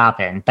never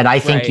happen, but I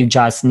think you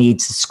just need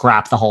to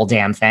scrap the whole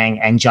damn thing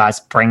and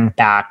just bring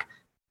back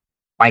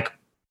like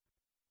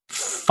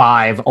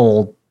 5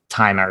 old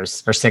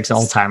timers or 6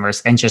 old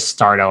timers and just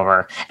start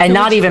over. And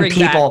not even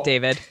people, back,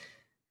 David.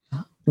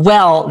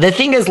 Well, the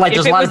thing is, like,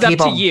 there's a lot of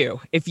people. Up to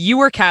you, if you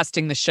were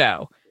casting the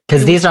show,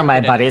 because these are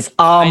my buddies.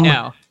 I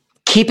know.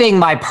 Keeping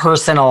my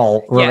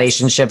personal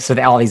relationships with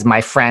all these my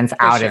friends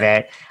out of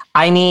it.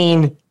 I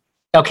mean,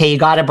 okay, you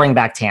got to bring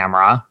back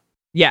Tamra.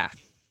 Yeah.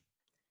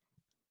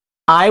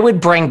 I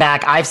would bring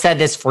back. I've said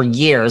this for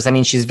years. I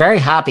mean, she's very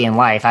happy in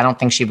life. I don't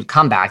think she would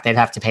come back. They'd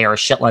have to pay her a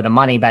shitload of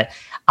money, but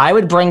I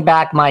would bring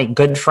back my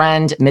good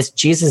friend, Miss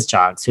Jesus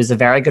Jugs, who's a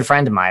very good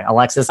friend of mine,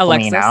 Alexis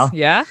Polino.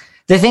 Yeah.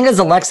 The thing is,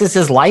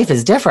 Alexis's life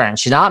is different.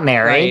 She's not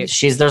married.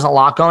 Right. There's a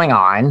lot going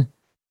on.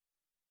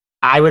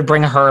 I would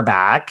bring her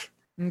back.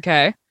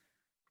 Okay.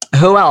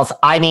 Who else?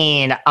 I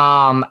mean,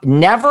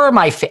 never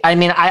my.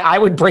 I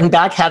would bring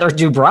back Heather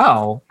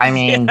Dubrow. I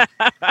mean,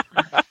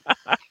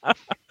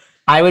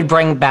 I would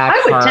bring back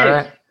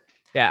her. Too.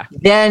 Yeah.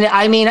 Then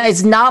I mean,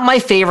 it's not my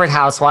favorite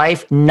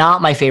housewife.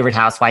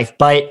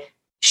 But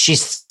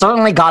she's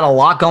certainly got a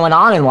lot going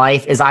on in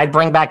life. I'd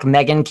bring back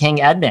Megan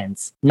King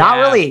Edmonds. Not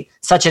really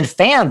such a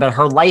fan, but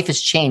her life has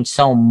changed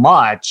so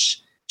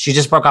much. She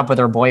just broke up with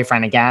her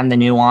boyfriend again, the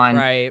new one.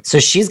 Right. So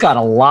she's got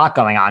a lot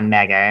going on,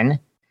 Megan.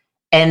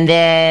 And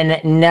then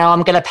no,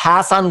 I'm going to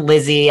pass on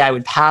Lizzie. I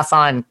would pass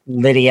on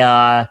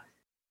Lydia.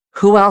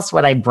 Who else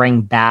would I bring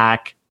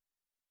back?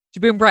 Did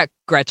you bring back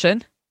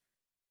Gretchen?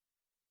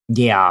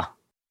 Yeah.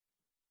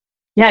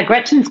 Yeah,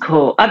 Gretchen's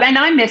cool. I mean,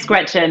 I miss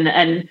Gretchen.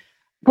 And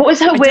what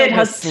was her weird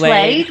husband?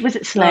 Slade? Was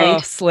it Slade?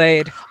 Oh,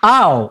 Slade.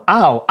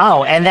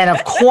 Oh. And then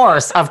of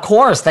course,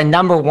 the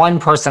number one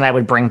person I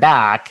would bring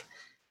back,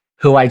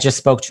 who I just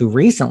spoke to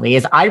recently,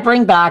 is I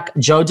bring back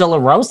Joe De La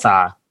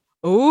Rosa.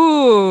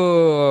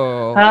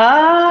 Ooh.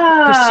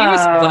 Oh. She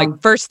was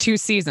like first 2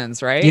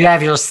 seasons, right? You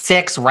have your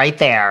 6 right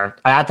there.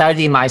 That would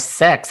be my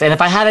 6. And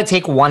if I had to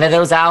take one of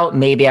those out,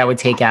 maybe I would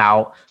take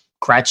out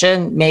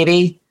Gretchen,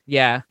 maybe.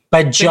 Yeah.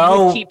 But So you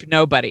Joe, would keep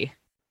nobody.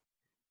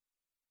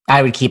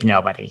 I would keep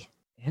nobody.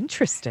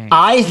 Interesting.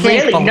 I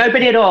think Really?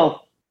 Nobody at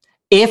all?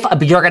 if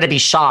you're going to be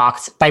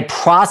shocked by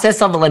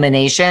process of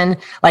elimination,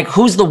 like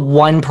who's the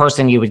one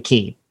person you would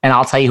keep? And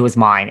I'll tell you who is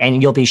mine,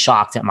 and you'll be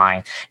shocked at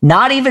mine.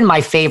 Not even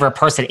my favorite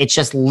person. It's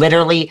just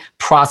literally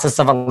process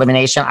of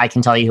elimination. I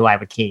can tell you who I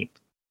would keep.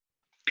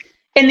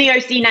 In the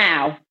OC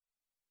now.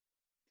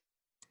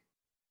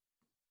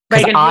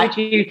 'Cause Reagan, who would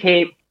you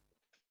keep?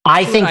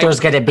 I think there's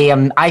going to be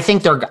I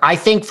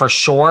think for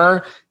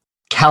sure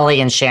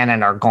Kelly and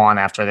Shannon are gone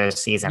after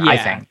this season. I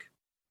think.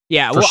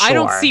 Yeah. For Well, I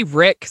don't sure. see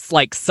Rick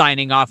like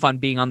signing off on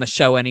being on the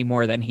show any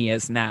more than he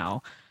is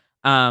now.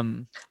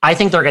 I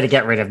think they're going to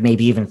get rid of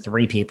maybe even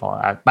 3 people.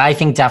 But I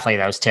think definitely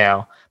those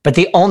 2. But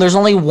there's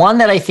only one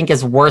that I think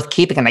is worth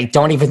keeping, and I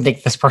don't even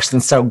think this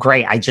person's so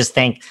great. I just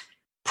think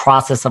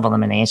process of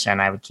elimination.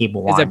 I would keep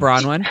one. Is it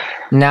Bronwyn?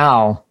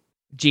 No,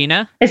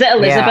 Gina? Is it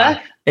Elizabeth?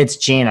 Yeah, it's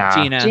Gina.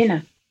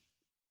 Gina.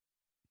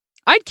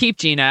 I'd keep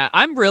Gina.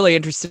 I'm really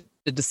interested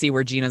to see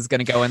where Gina's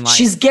going to go in life.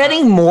 She's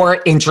getting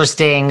more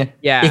interesting.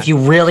 Yeah. If you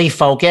really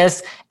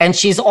focus, and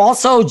she's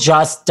also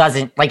just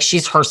doesn't like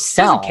she's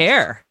herself. Doesn't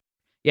care.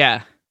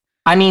 Yeah.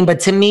 I mean, but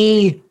to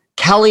me,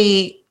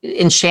 Kelly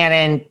and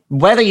Shannon,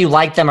 whether you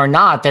like them or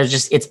not, they're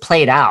just it's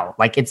played out.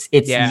 Like it's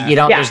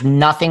Yeah. there's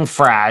nothing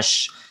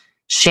fresh.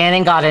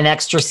 Shannon got an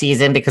extra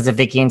season because of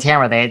Vicky and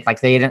Tamara. They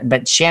didn't,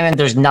 but Shannon,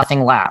 there's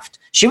nothing left.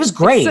 She was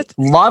great.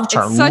 Loved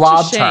her. It's such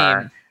Loved a shame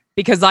her.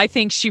 because I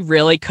think she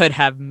really could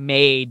have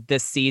made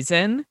this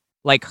season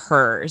like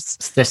hers.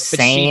 It's the But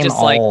same she just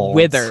old. like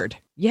withered.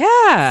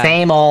 Yeah.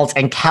 Same old.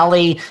 And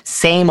Kelly,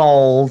 same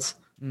old.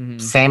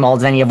 Mhm. Same old.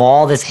 Then you have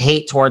all this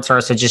hate towards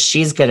her. So just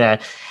she's gonna.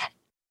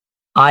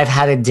 I've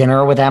had a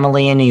dinner with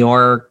Emily in New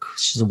York.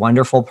 She's a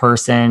wonderful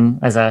person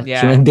as a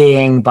human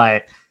being,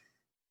 but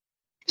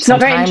It's not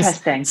very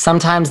interesting.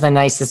 Sometimes the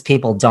nicest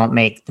people don't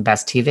make the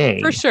best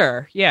TV. For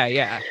sure. Yeah.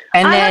 Yeah.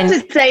 And I then,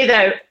 have to say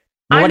though,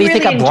 what I'm do you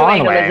really think of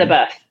enjoying Bronwyn?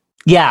 Elizabeth.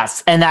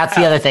 Yes, and that's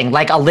the other thing.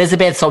 Like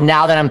Elizabeth. So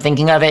now that I'm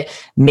thinking of it,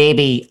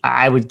 maybe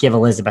I would give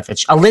Elizabeth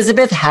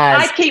Elizabeth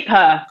has. I'd keep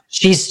her.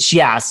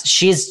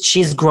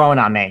 She's grown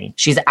on me.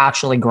 She's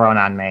actually grown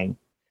on me.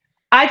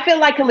 I feel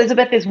like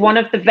Elizabeth is one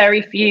of the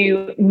very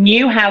few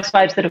new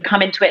housewives that have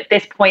come into it at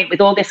this point with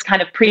all this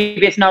kind of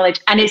previous knowledge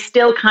and is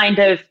still kind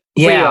of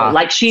real.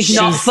 Like she's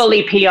not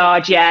fully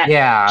PR'd yet.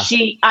 Yeah.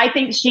 I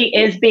think she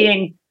is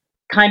being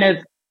kind of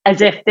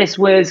as if this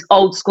was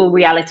old school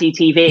reality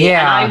TV.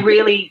 Yeah. And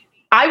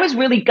I was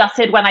really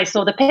gutted when I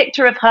saw the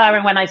picture of her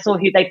and when I saw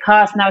who they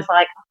cast, and I was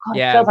like, oh God,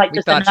 it feels like we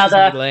just thought she was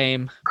another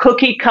lame.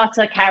 cookie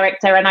cutter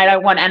character, and I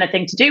don't want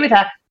anything to do with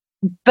her.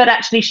 But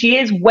actually, she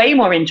is way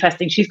more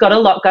interesting. She's got a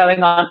lot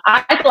going on.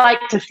 I'd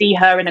like to see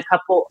her in a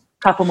couple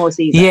more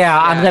seasons. Yeah,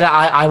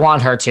 I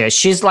want her to.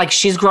 She's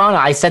grown.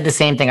 I said the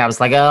same thing. I was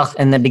like, ugh,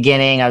 in the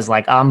beginning, I was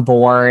like, I'm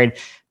bored.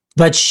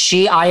 But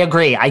I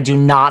agree. I do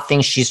not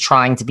think she's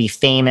trying to be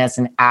famous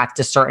and act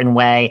a certain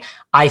way.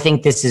 I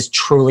think this is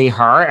truly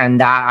her,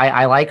 and that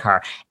I like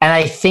her. And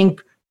I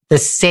think the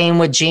same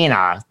with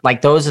Gina.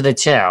 Like those are the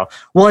 2.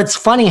 Well, it's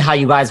funny how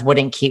you guys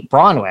wouldn't keep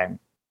Bronwyn.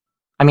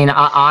 I mean,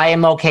 I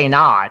am okay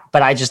not,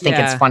 but I just think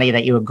it's funny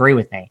that you agree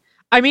with me.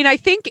 I mean, I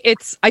think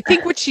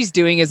what she's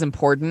doing is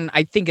important.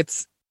 I think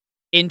it's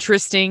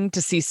interesting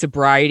to see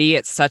sobriety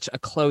at such a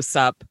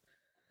close-up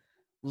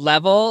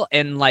level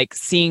and like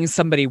seeing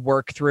somebody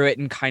work through it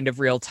in kind of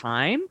real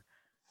time.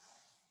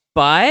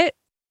 But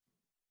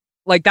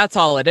like that's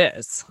all it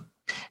is.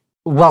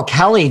 Well,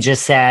 Kelly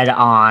just said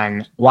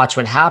on Watch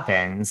What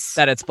Happens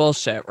that it's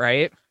bullshit,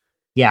 right?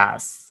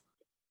 Yes.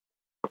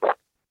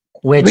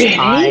 Which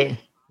Really?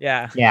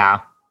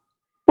 Yeah.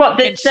 What,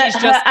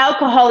 her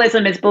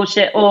alcoholism is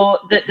bullshit or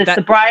the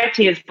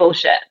sobriety is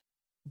bullshit?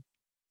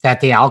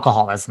 That the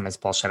alcoholism is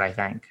bullshit, I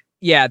think.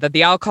 Yeah, that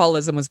the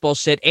alcoholism was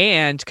bullshit,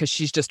 and because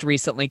she's just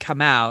recently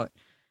come out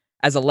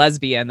as a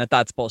lesbian,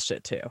 that's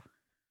bullshit too.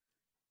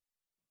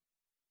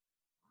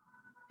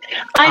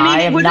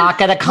 I am not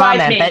going to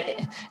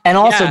comment, and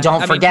also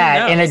don't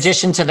forget, in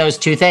addition to those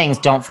 2 things,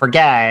 don't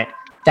forget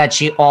that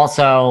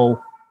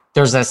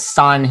there's a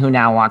son who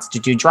now wants to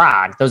do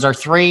drag. Those are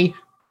 3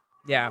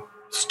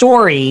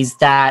 stories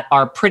that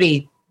are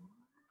pretty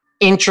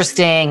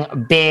interesting,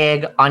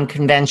 big,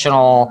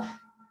 unconventional,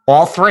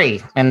 all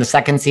 3 in the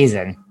 2nd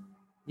season.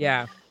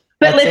 Yeah.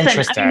 But That's listen,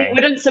 interesting. I mean, it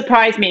wouldn't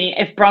surprise me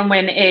if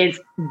Bronwyn is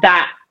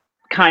that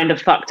kind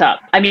of fucked up.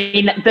 I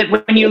mean, that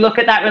when you look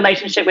at that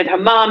relationship with her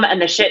mom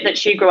and the shit that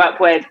she grew up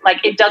with,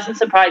 like, it doesn't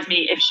surprise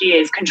me if she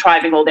is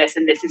contriving all this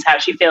and this is how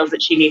she feels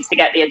that she needs to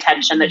get the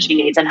attention that she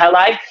needs in her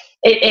life.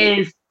 It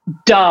is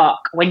dark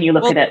when you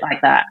look at it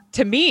like that.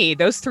 To me,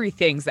 those three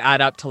things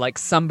add up to like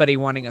somebody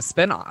wanting a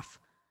spinoff.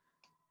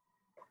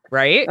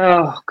 Right?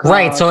 Oh, God.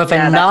 Right. So if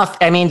enough,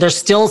 I mean, there's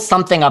still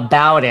something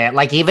about it.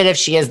 Like, even if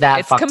she is that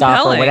It's fucked up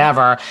compelling. or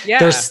whatever, Yeah.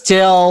 there's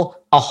still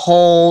a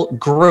whole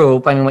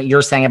group. I mean, what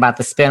you're saying about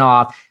the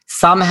spinoff,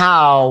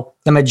 somehow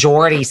the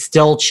majority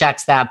still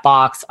checks that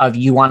box of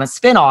you want a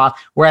spinoff.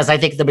 Whereas I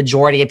think the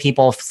majority of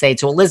people say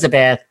to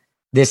Elizabeth,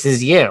 this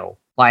is you.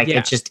 Like, Yeah.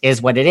 it just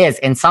is what it is.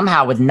 And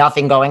somehow, with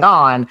nothing going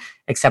on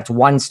except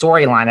one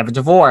storyline of a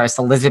divorce,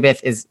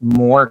 Elizabeth is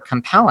more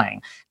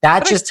compelling.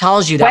 That just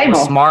tells you that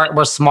Way more.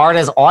 we're smart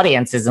as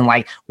audiences, and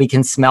like, we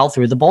can smell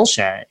through the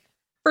bullshit.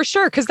 For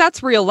sure, because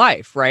that's real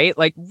life, right?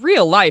 Like,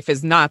 real life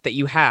is not that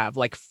you have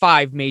like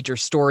 5 major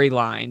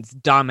storylines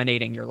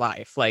dominating your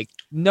life. Like,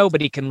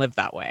 nobody can live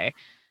that way.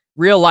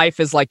 Real life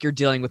is like you're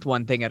dealing with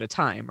one thing at a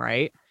time,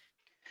 right?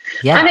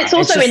 Yeah. And it's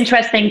also just-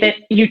 interesting that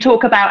you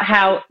talk about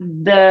how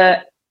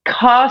the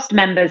cast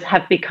members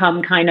have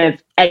become kind of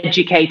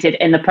educated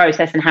in the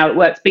process and how it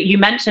works. But you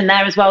mentioned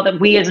there as well that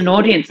we as an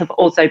audience have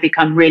also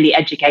become really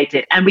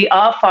educated, and we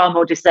are far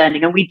more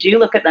discerning, and we do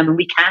look at them and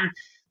we can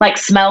like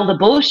smell the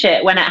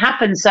bullshit when it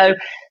happens. So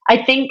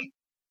I think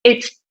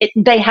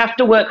they have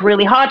to work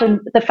really hard. And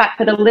the fact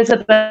that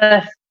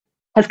Elizabeth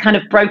has kind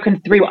of broken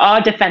through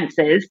our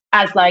defenses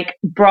as like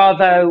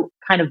Bravo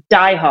kind of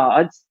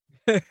diehards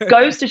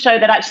goes to show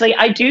that actually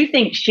I do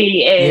think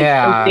she is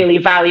Yeah. a really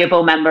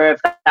valuable member of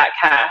that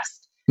cast.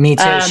 Me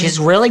too. She's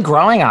really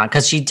growing on,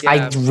 because I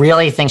Yeah.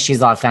 really think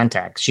she's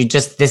authentic.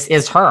 This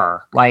is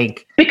her.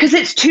 Like, Because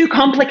it's too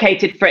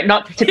complicated for it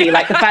not to be.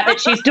 Like the fact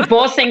that she's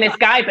divorcing this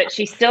guy, but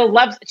she still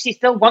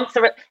wants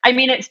to. I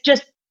mean,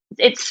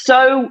 it's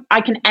so,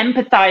 I can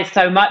empathize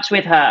so much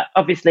with her.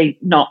 Obviously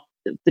not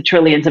the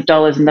trillions of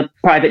dollars and the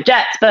private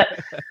jets, but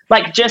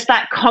like just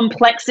that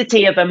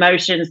complexity of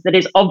emotions that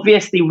is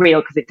obviously real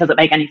because it doesn't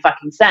make any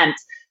fucking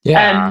sense.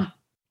 yeah.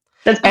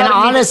 There's part And of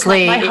me that's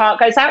honestly, like, my heart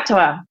goes out to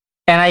her.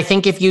 And I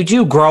think if you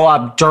do grow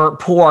up dirt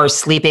poor,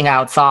 sleeping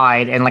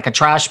outside in like a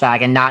trash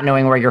bag and not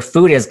knowing where your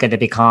food is going to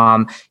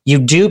become, you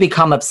do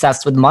become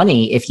obsessed with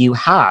money if you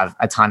have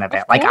a ton of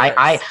it. Like,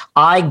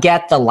 I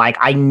get the, like,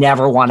 I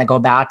never want to go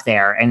back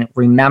there, and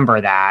remember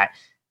that.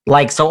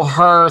 Like, so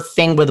her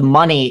thing with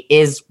money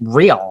is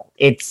real.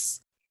 It's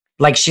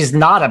like, she's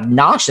not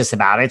obnoxious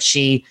about it.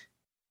 She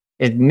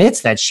admits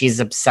that she's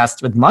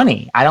obsessed with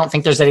money. I don't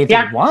think there's anything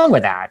wrong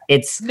with that.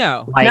 It's It's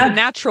like, a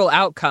natural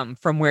outcome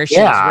from where she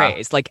was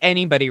raised. Like,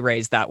 anybody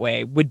raised that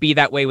way would be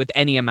that way with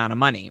any amount of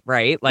money,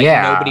 right? Like,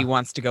 nobody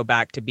wants to go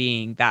back to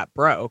being that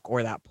broke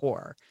or that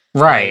poor.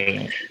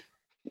 right.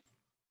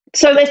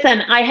 So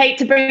listen, I hate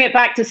to bring it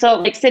back to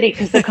Salt Lake City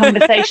because the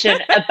conversation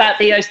about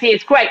the OC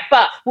is great,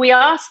 but we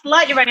are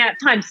slightly running out of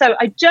time. So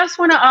I just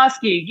want to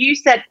ask you, you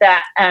said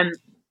that,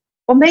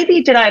 or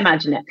maybe did I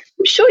imagine it?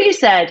 I'm sure you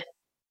said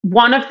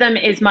one of them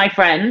is my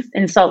friends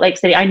in Salt Lake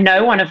City. I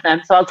know one of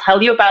them, so I'll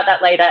tell you about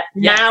that later.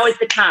 Yes. Now is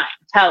the time.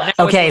 Tell us.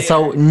 Okay,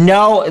 so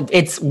no,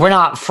 we're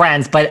not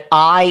friends, but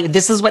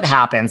this is what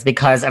happens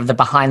because of the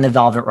Behind the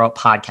Velvet Rope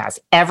podcast.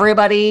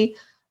 Everybody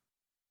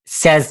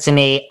says to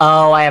me,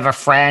 oh, I have a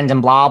friend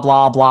and blah,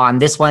 blah, blah,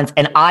 and this one's,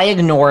 and I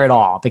ignore it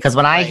all because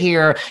when I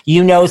hear,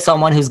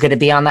 someone who's going to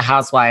be on the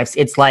Housewives,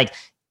 it's like,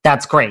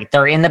 that's great.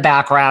 They're in the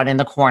background in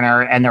the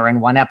corner and they're in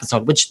one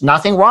episode, which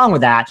nothing wrong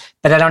with that,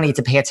 but I don't need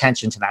to pay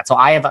attention to that. So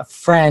I have a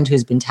friend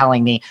who's been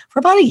telling me for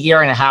about a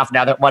year and a half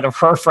now that one of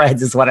her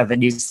friends is one of the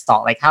new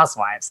Salt Lake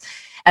Housewives.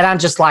 And I'm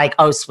just like,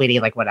 oh, sweetie,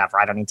 like, whatever.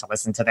 I don't need to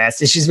listen to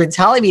this. And she's been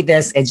telling me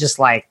this. And just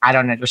like, I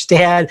don't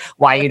understand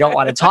why you don't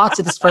want to talk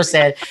to this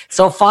person.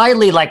 So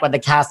finally, like, when the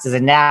cast is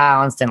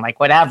announced and like,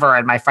 whatever.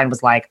 And my friend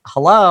was like,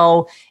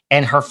 hello.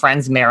 And her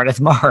friend's Meredith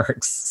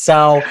Marks.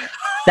 So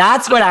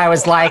that's when I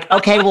was like,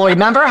 okay, well,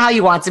 remember how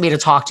you wanted me to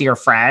talk to your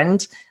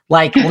friend?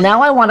 Like, well,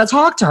 now I want to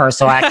talk to her.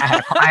 So I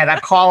had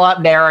to call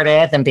up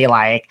Meredith and be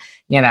like,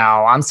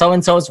 I'm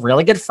so-and-so's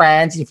really good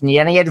friends. If you need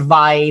any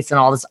advice and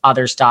all this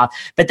other stuff.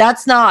 But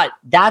that's not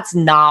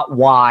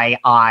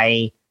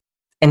why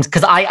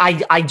because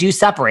I do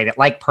separate it.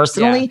 Like,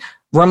 personally,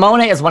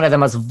 Ramona is one of the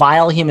most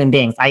vile human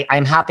beings.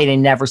 I'm happy to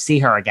never see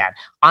her again.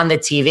 On the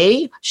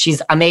TV,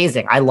 she's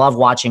amazing. I love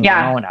watching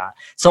Ramona.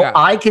 So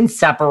I can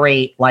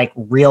separate like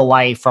real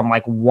life from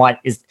like what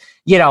is,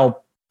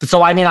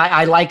 so I mean,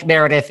 I like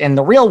Meredith in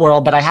the real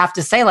world, but I have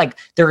to say, like,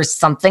 there is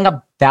something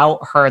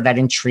about her that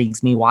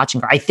intrigues me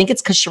watching her. I think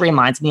it's because she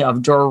reminds me of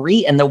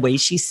Dorit and the way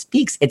she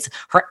speaks. It's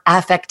her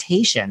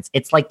affectations.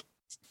 It's like,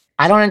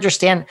 I don't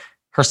understand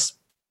her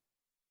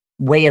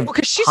way of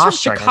because she's from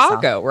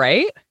Chicago,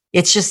 right?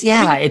 It's just,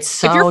 it's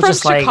so if you're from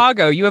just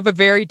Chicago, you have a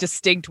very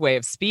distinct way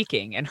of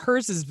speaking, and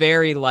hers is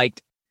very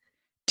like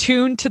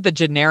tuned to the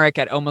generic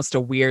at almost a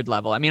weird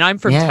level. I mean, I'm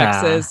from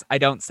Texas. I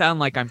don't sound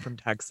like I'm from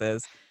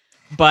Texas,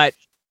 but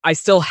I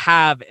still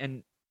have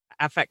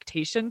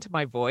affectation to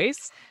my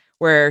voice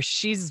where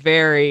she's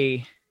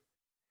very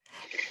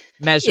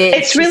measured.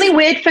 It's really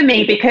weird for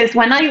me because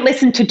when I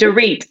listen to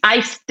Dorit, I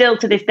still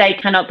to this day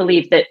cannot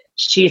believe that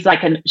she's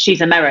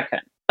she's American.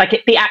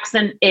 Like the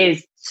accent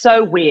is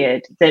so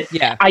weird that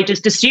I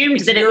just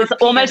assumed that it was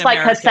almost like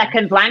her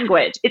second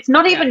language. It's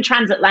not even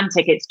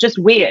transatlantic. It's just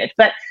weird.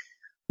 But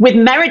with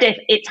Meredith,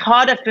 it's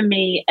harder for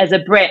me as a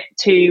Brit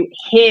to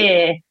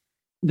hear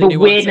the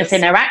weirdness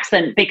in her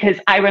accent, because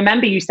I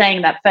remember you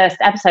saying that first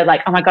episode,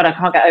 like, oh my God, I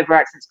can't get over her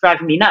accent. It's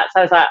driving me nuts.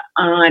 I was like,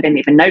 oh, I didn't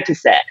even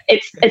notice it.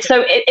 It's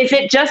so, is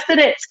it just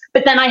that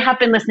but then I have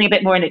been listening a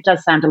bit more and it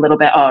does sound a little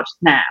bit odd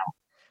now.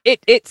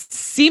 It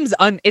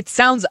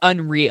sounds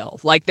unreal.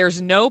 Like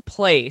there's no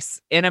place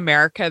in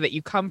America that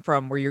you come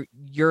from where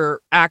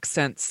your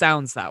accent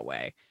sounds that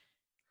way.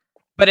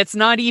 But it's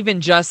not even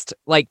just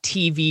like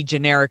TV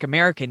generic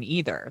American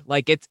either.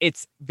 Like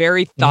it's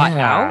very thought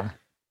out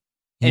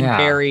and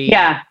very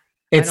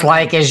It's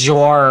like,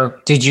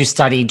 did you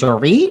study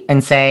Dorit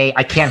and say,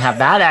 I can't have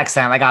that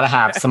accent, I gotta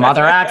have some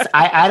other accent?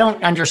 I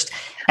don't understand.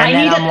 I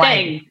need a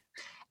thing.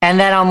 And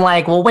then I'm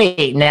like, well,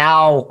 wait,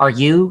 now are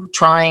you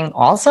trying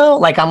also?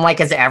 Like, I'm like,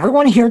 is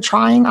everyone here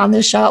trying on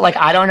this show? Like,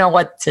 I don't know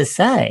what to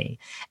say.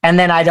 And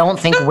then I don't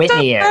think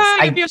Whitney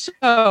is.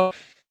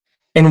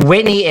 And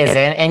Whitney isn't.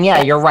 And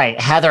yeah, you're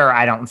right. Heather,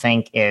 I don't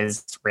think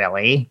is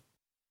really.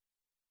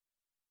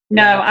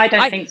 No, I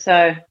don't think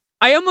so.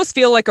 I almost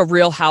feel like a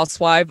Real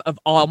Housewife of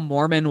all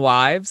Mormon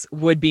wives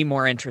would be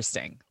more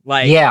interesting.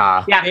 Like,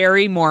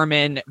 very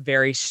Mormon,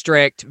 very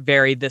strict,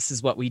 very this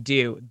is what we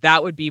do.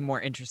 That would be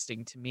more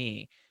interesting to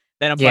me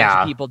than a bunch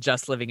of people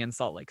just living in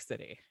Salt Lake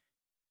City.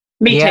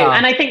 Me too.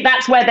 And I think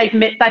that's where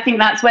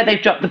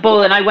they've dropped the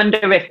ball. And I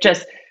wonder if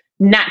just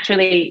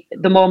naturally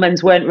the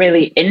Mormons weren't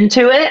really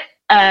into it.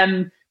 I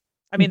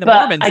mean, the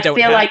Mormons don't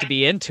have to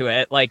be into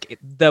it. Like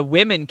the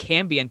women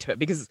can be into it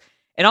because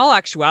in all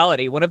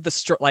actuality, one of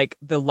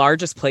the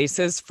largest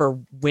places for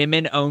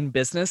women-owned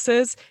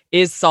businesses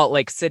is Salt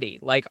Lake City.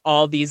 Like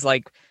all these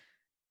like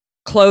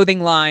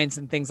clothing lines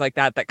and things like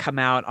that come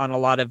out on a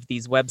lot of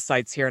these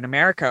websites here in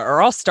America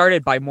are all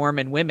started by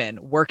Mormon women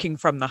working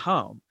from the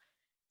home.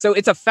 So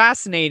it's a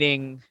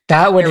fascinating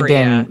That would have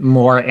been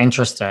more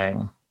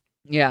interesting.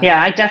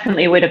 Yeah, I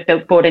definitely would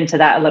have bought into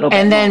that a little bit.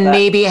 And then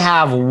maybe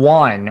have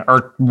one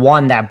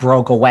that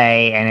broke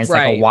away and is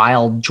like a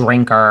wild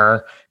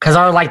drinker. Because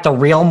are like the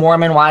real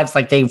Mormon wives,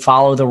 like they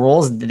follow the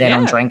rules, they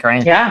don't drink or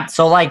anything. Yeah.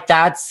 So like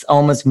that's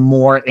almost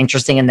more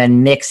interesting, and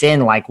then mix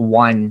in like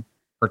one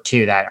or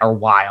two that are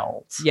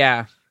wild.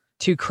 Yeah.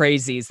 Two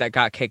crazies that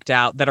got kicked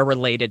out that are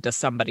related to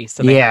somebody.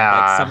 So they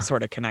have like some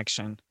sort of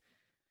connection.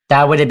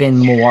 That would have been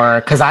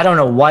more, because I don't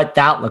know what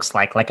that looks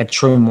like a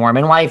true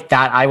Mormon wife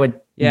that I would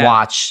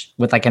watch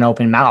with like an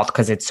open mouth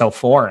because it's so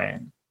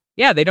foreign.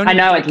 Yeah, they don't. I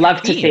know. I'd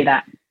love to see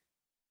that.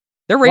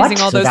 They're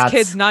raising all those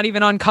kids not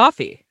even on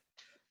coffee.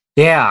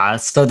 Yeah,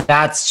 so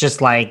that's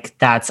just like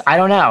I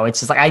don't know.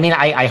 It's just like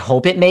I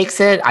hope it makes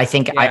it. I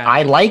think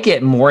I like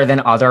it more than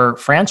other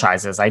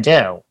franchises. I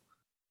do.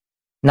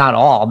 Not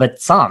all,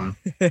 but some.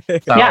 So,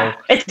 yeah,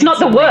 it's not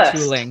the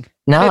worst.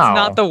 No, it's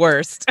not the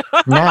worst.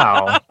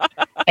 No,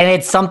 and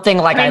it's something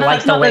like I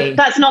like the way.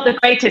 That's not the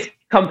greatest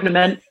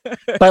compliment.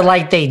 But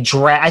like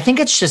I think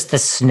it's just the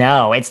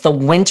snow. It's the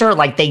winter.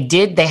 Like they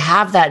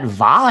have that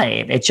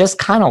vibe. It just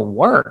kind of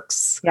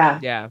works. Yeah.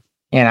 Yeah.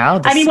 You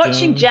know,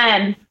 watching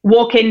Jen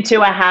walk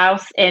into a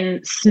house in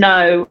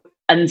snow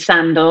and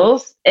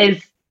sandals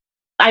is,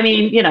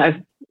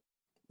 brilliant.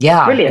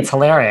 It's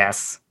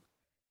hilarious.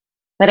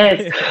 It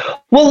is.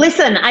 Well,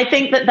 listen, I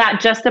think that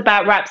just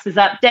about wraps us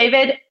up.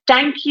 David,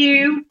 thank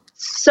you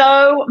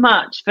so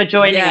much for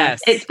joining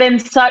us. It's been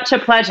such a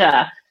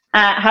pleasure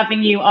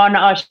having you on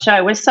our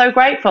show. We're so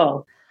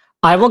grateful.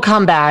 I will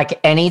come back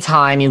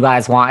anytime you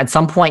guys want. At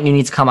some point, you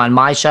need to come on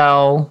my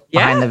show,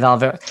 Behind the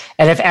Velvet.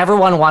 And if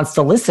everyone wants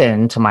to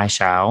listen to my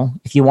show,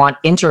 if you want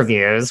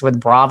interviews with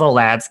Bravo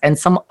lads and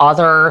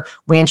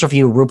we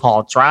interview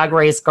RuPaul Drag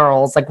Race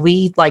girls. Like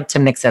we like to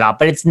mix it up,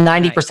 but it's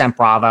 90%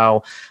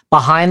 Bravo.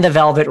 Behind the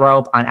Velvet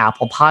Rope on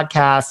Apple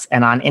Podcasts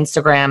and on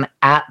Instagram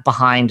at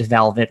Behind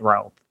Velvet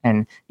Rope.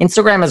 And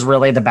Instagram is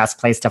really the best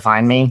place to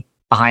find me.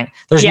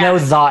 There's no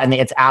thought in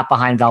it's at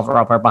Behind Velvet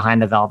Rope or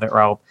Behind the Velvet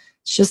Rope.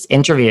 It's just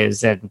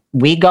interviews, and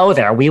we go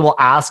there. We will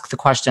ask the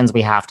questions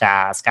we have to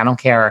ask. I don't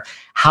care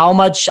how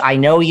much I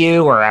know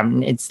you, or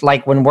it's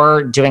like when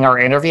we're doing our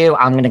interview,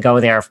 I'm going to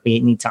go there if we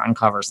need to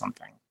uncover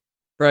something.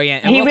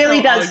 Brilliant. And he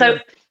really does. So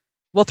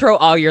we'll throw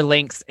all your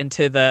links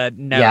into the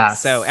notes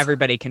so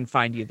everybody can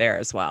find you there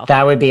as well.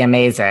 That would be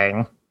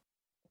amazing.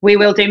 We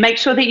will do. Make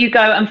sure that you go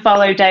and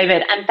follow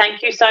David. And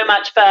thank you so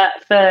much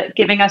for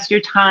giving us your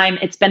time.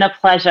 It's been a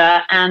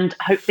pleasure, and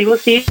hopefully we'll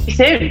see you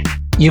soon.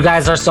 You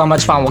guys are so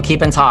much fun. We'll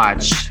keep in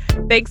touch.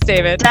 Thanks,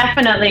 David.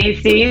 Definitely.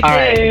 See you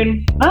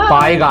soon. Right.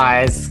 Bye,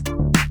 guys.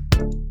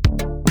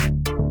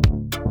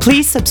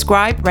 Please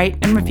subscribe, rate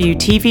and review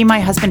TV My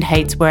Husband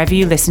Hates wherever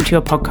you listen to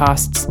your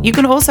podcasts. You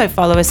can also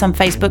follow us on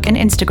Facebook and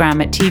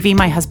Instagram at TV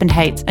My Husband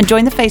Hates and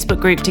join the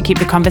Facebook group to keep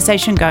the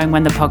conversation going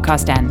when the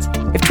podcast ends.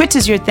 If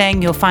Twitter's your thing,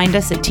 you'll find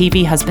us at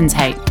TV Husbands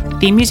Hate.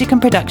 Theme music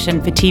and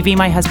production for TV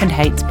My Husband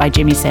Hates by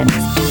Jimmy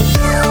Sims.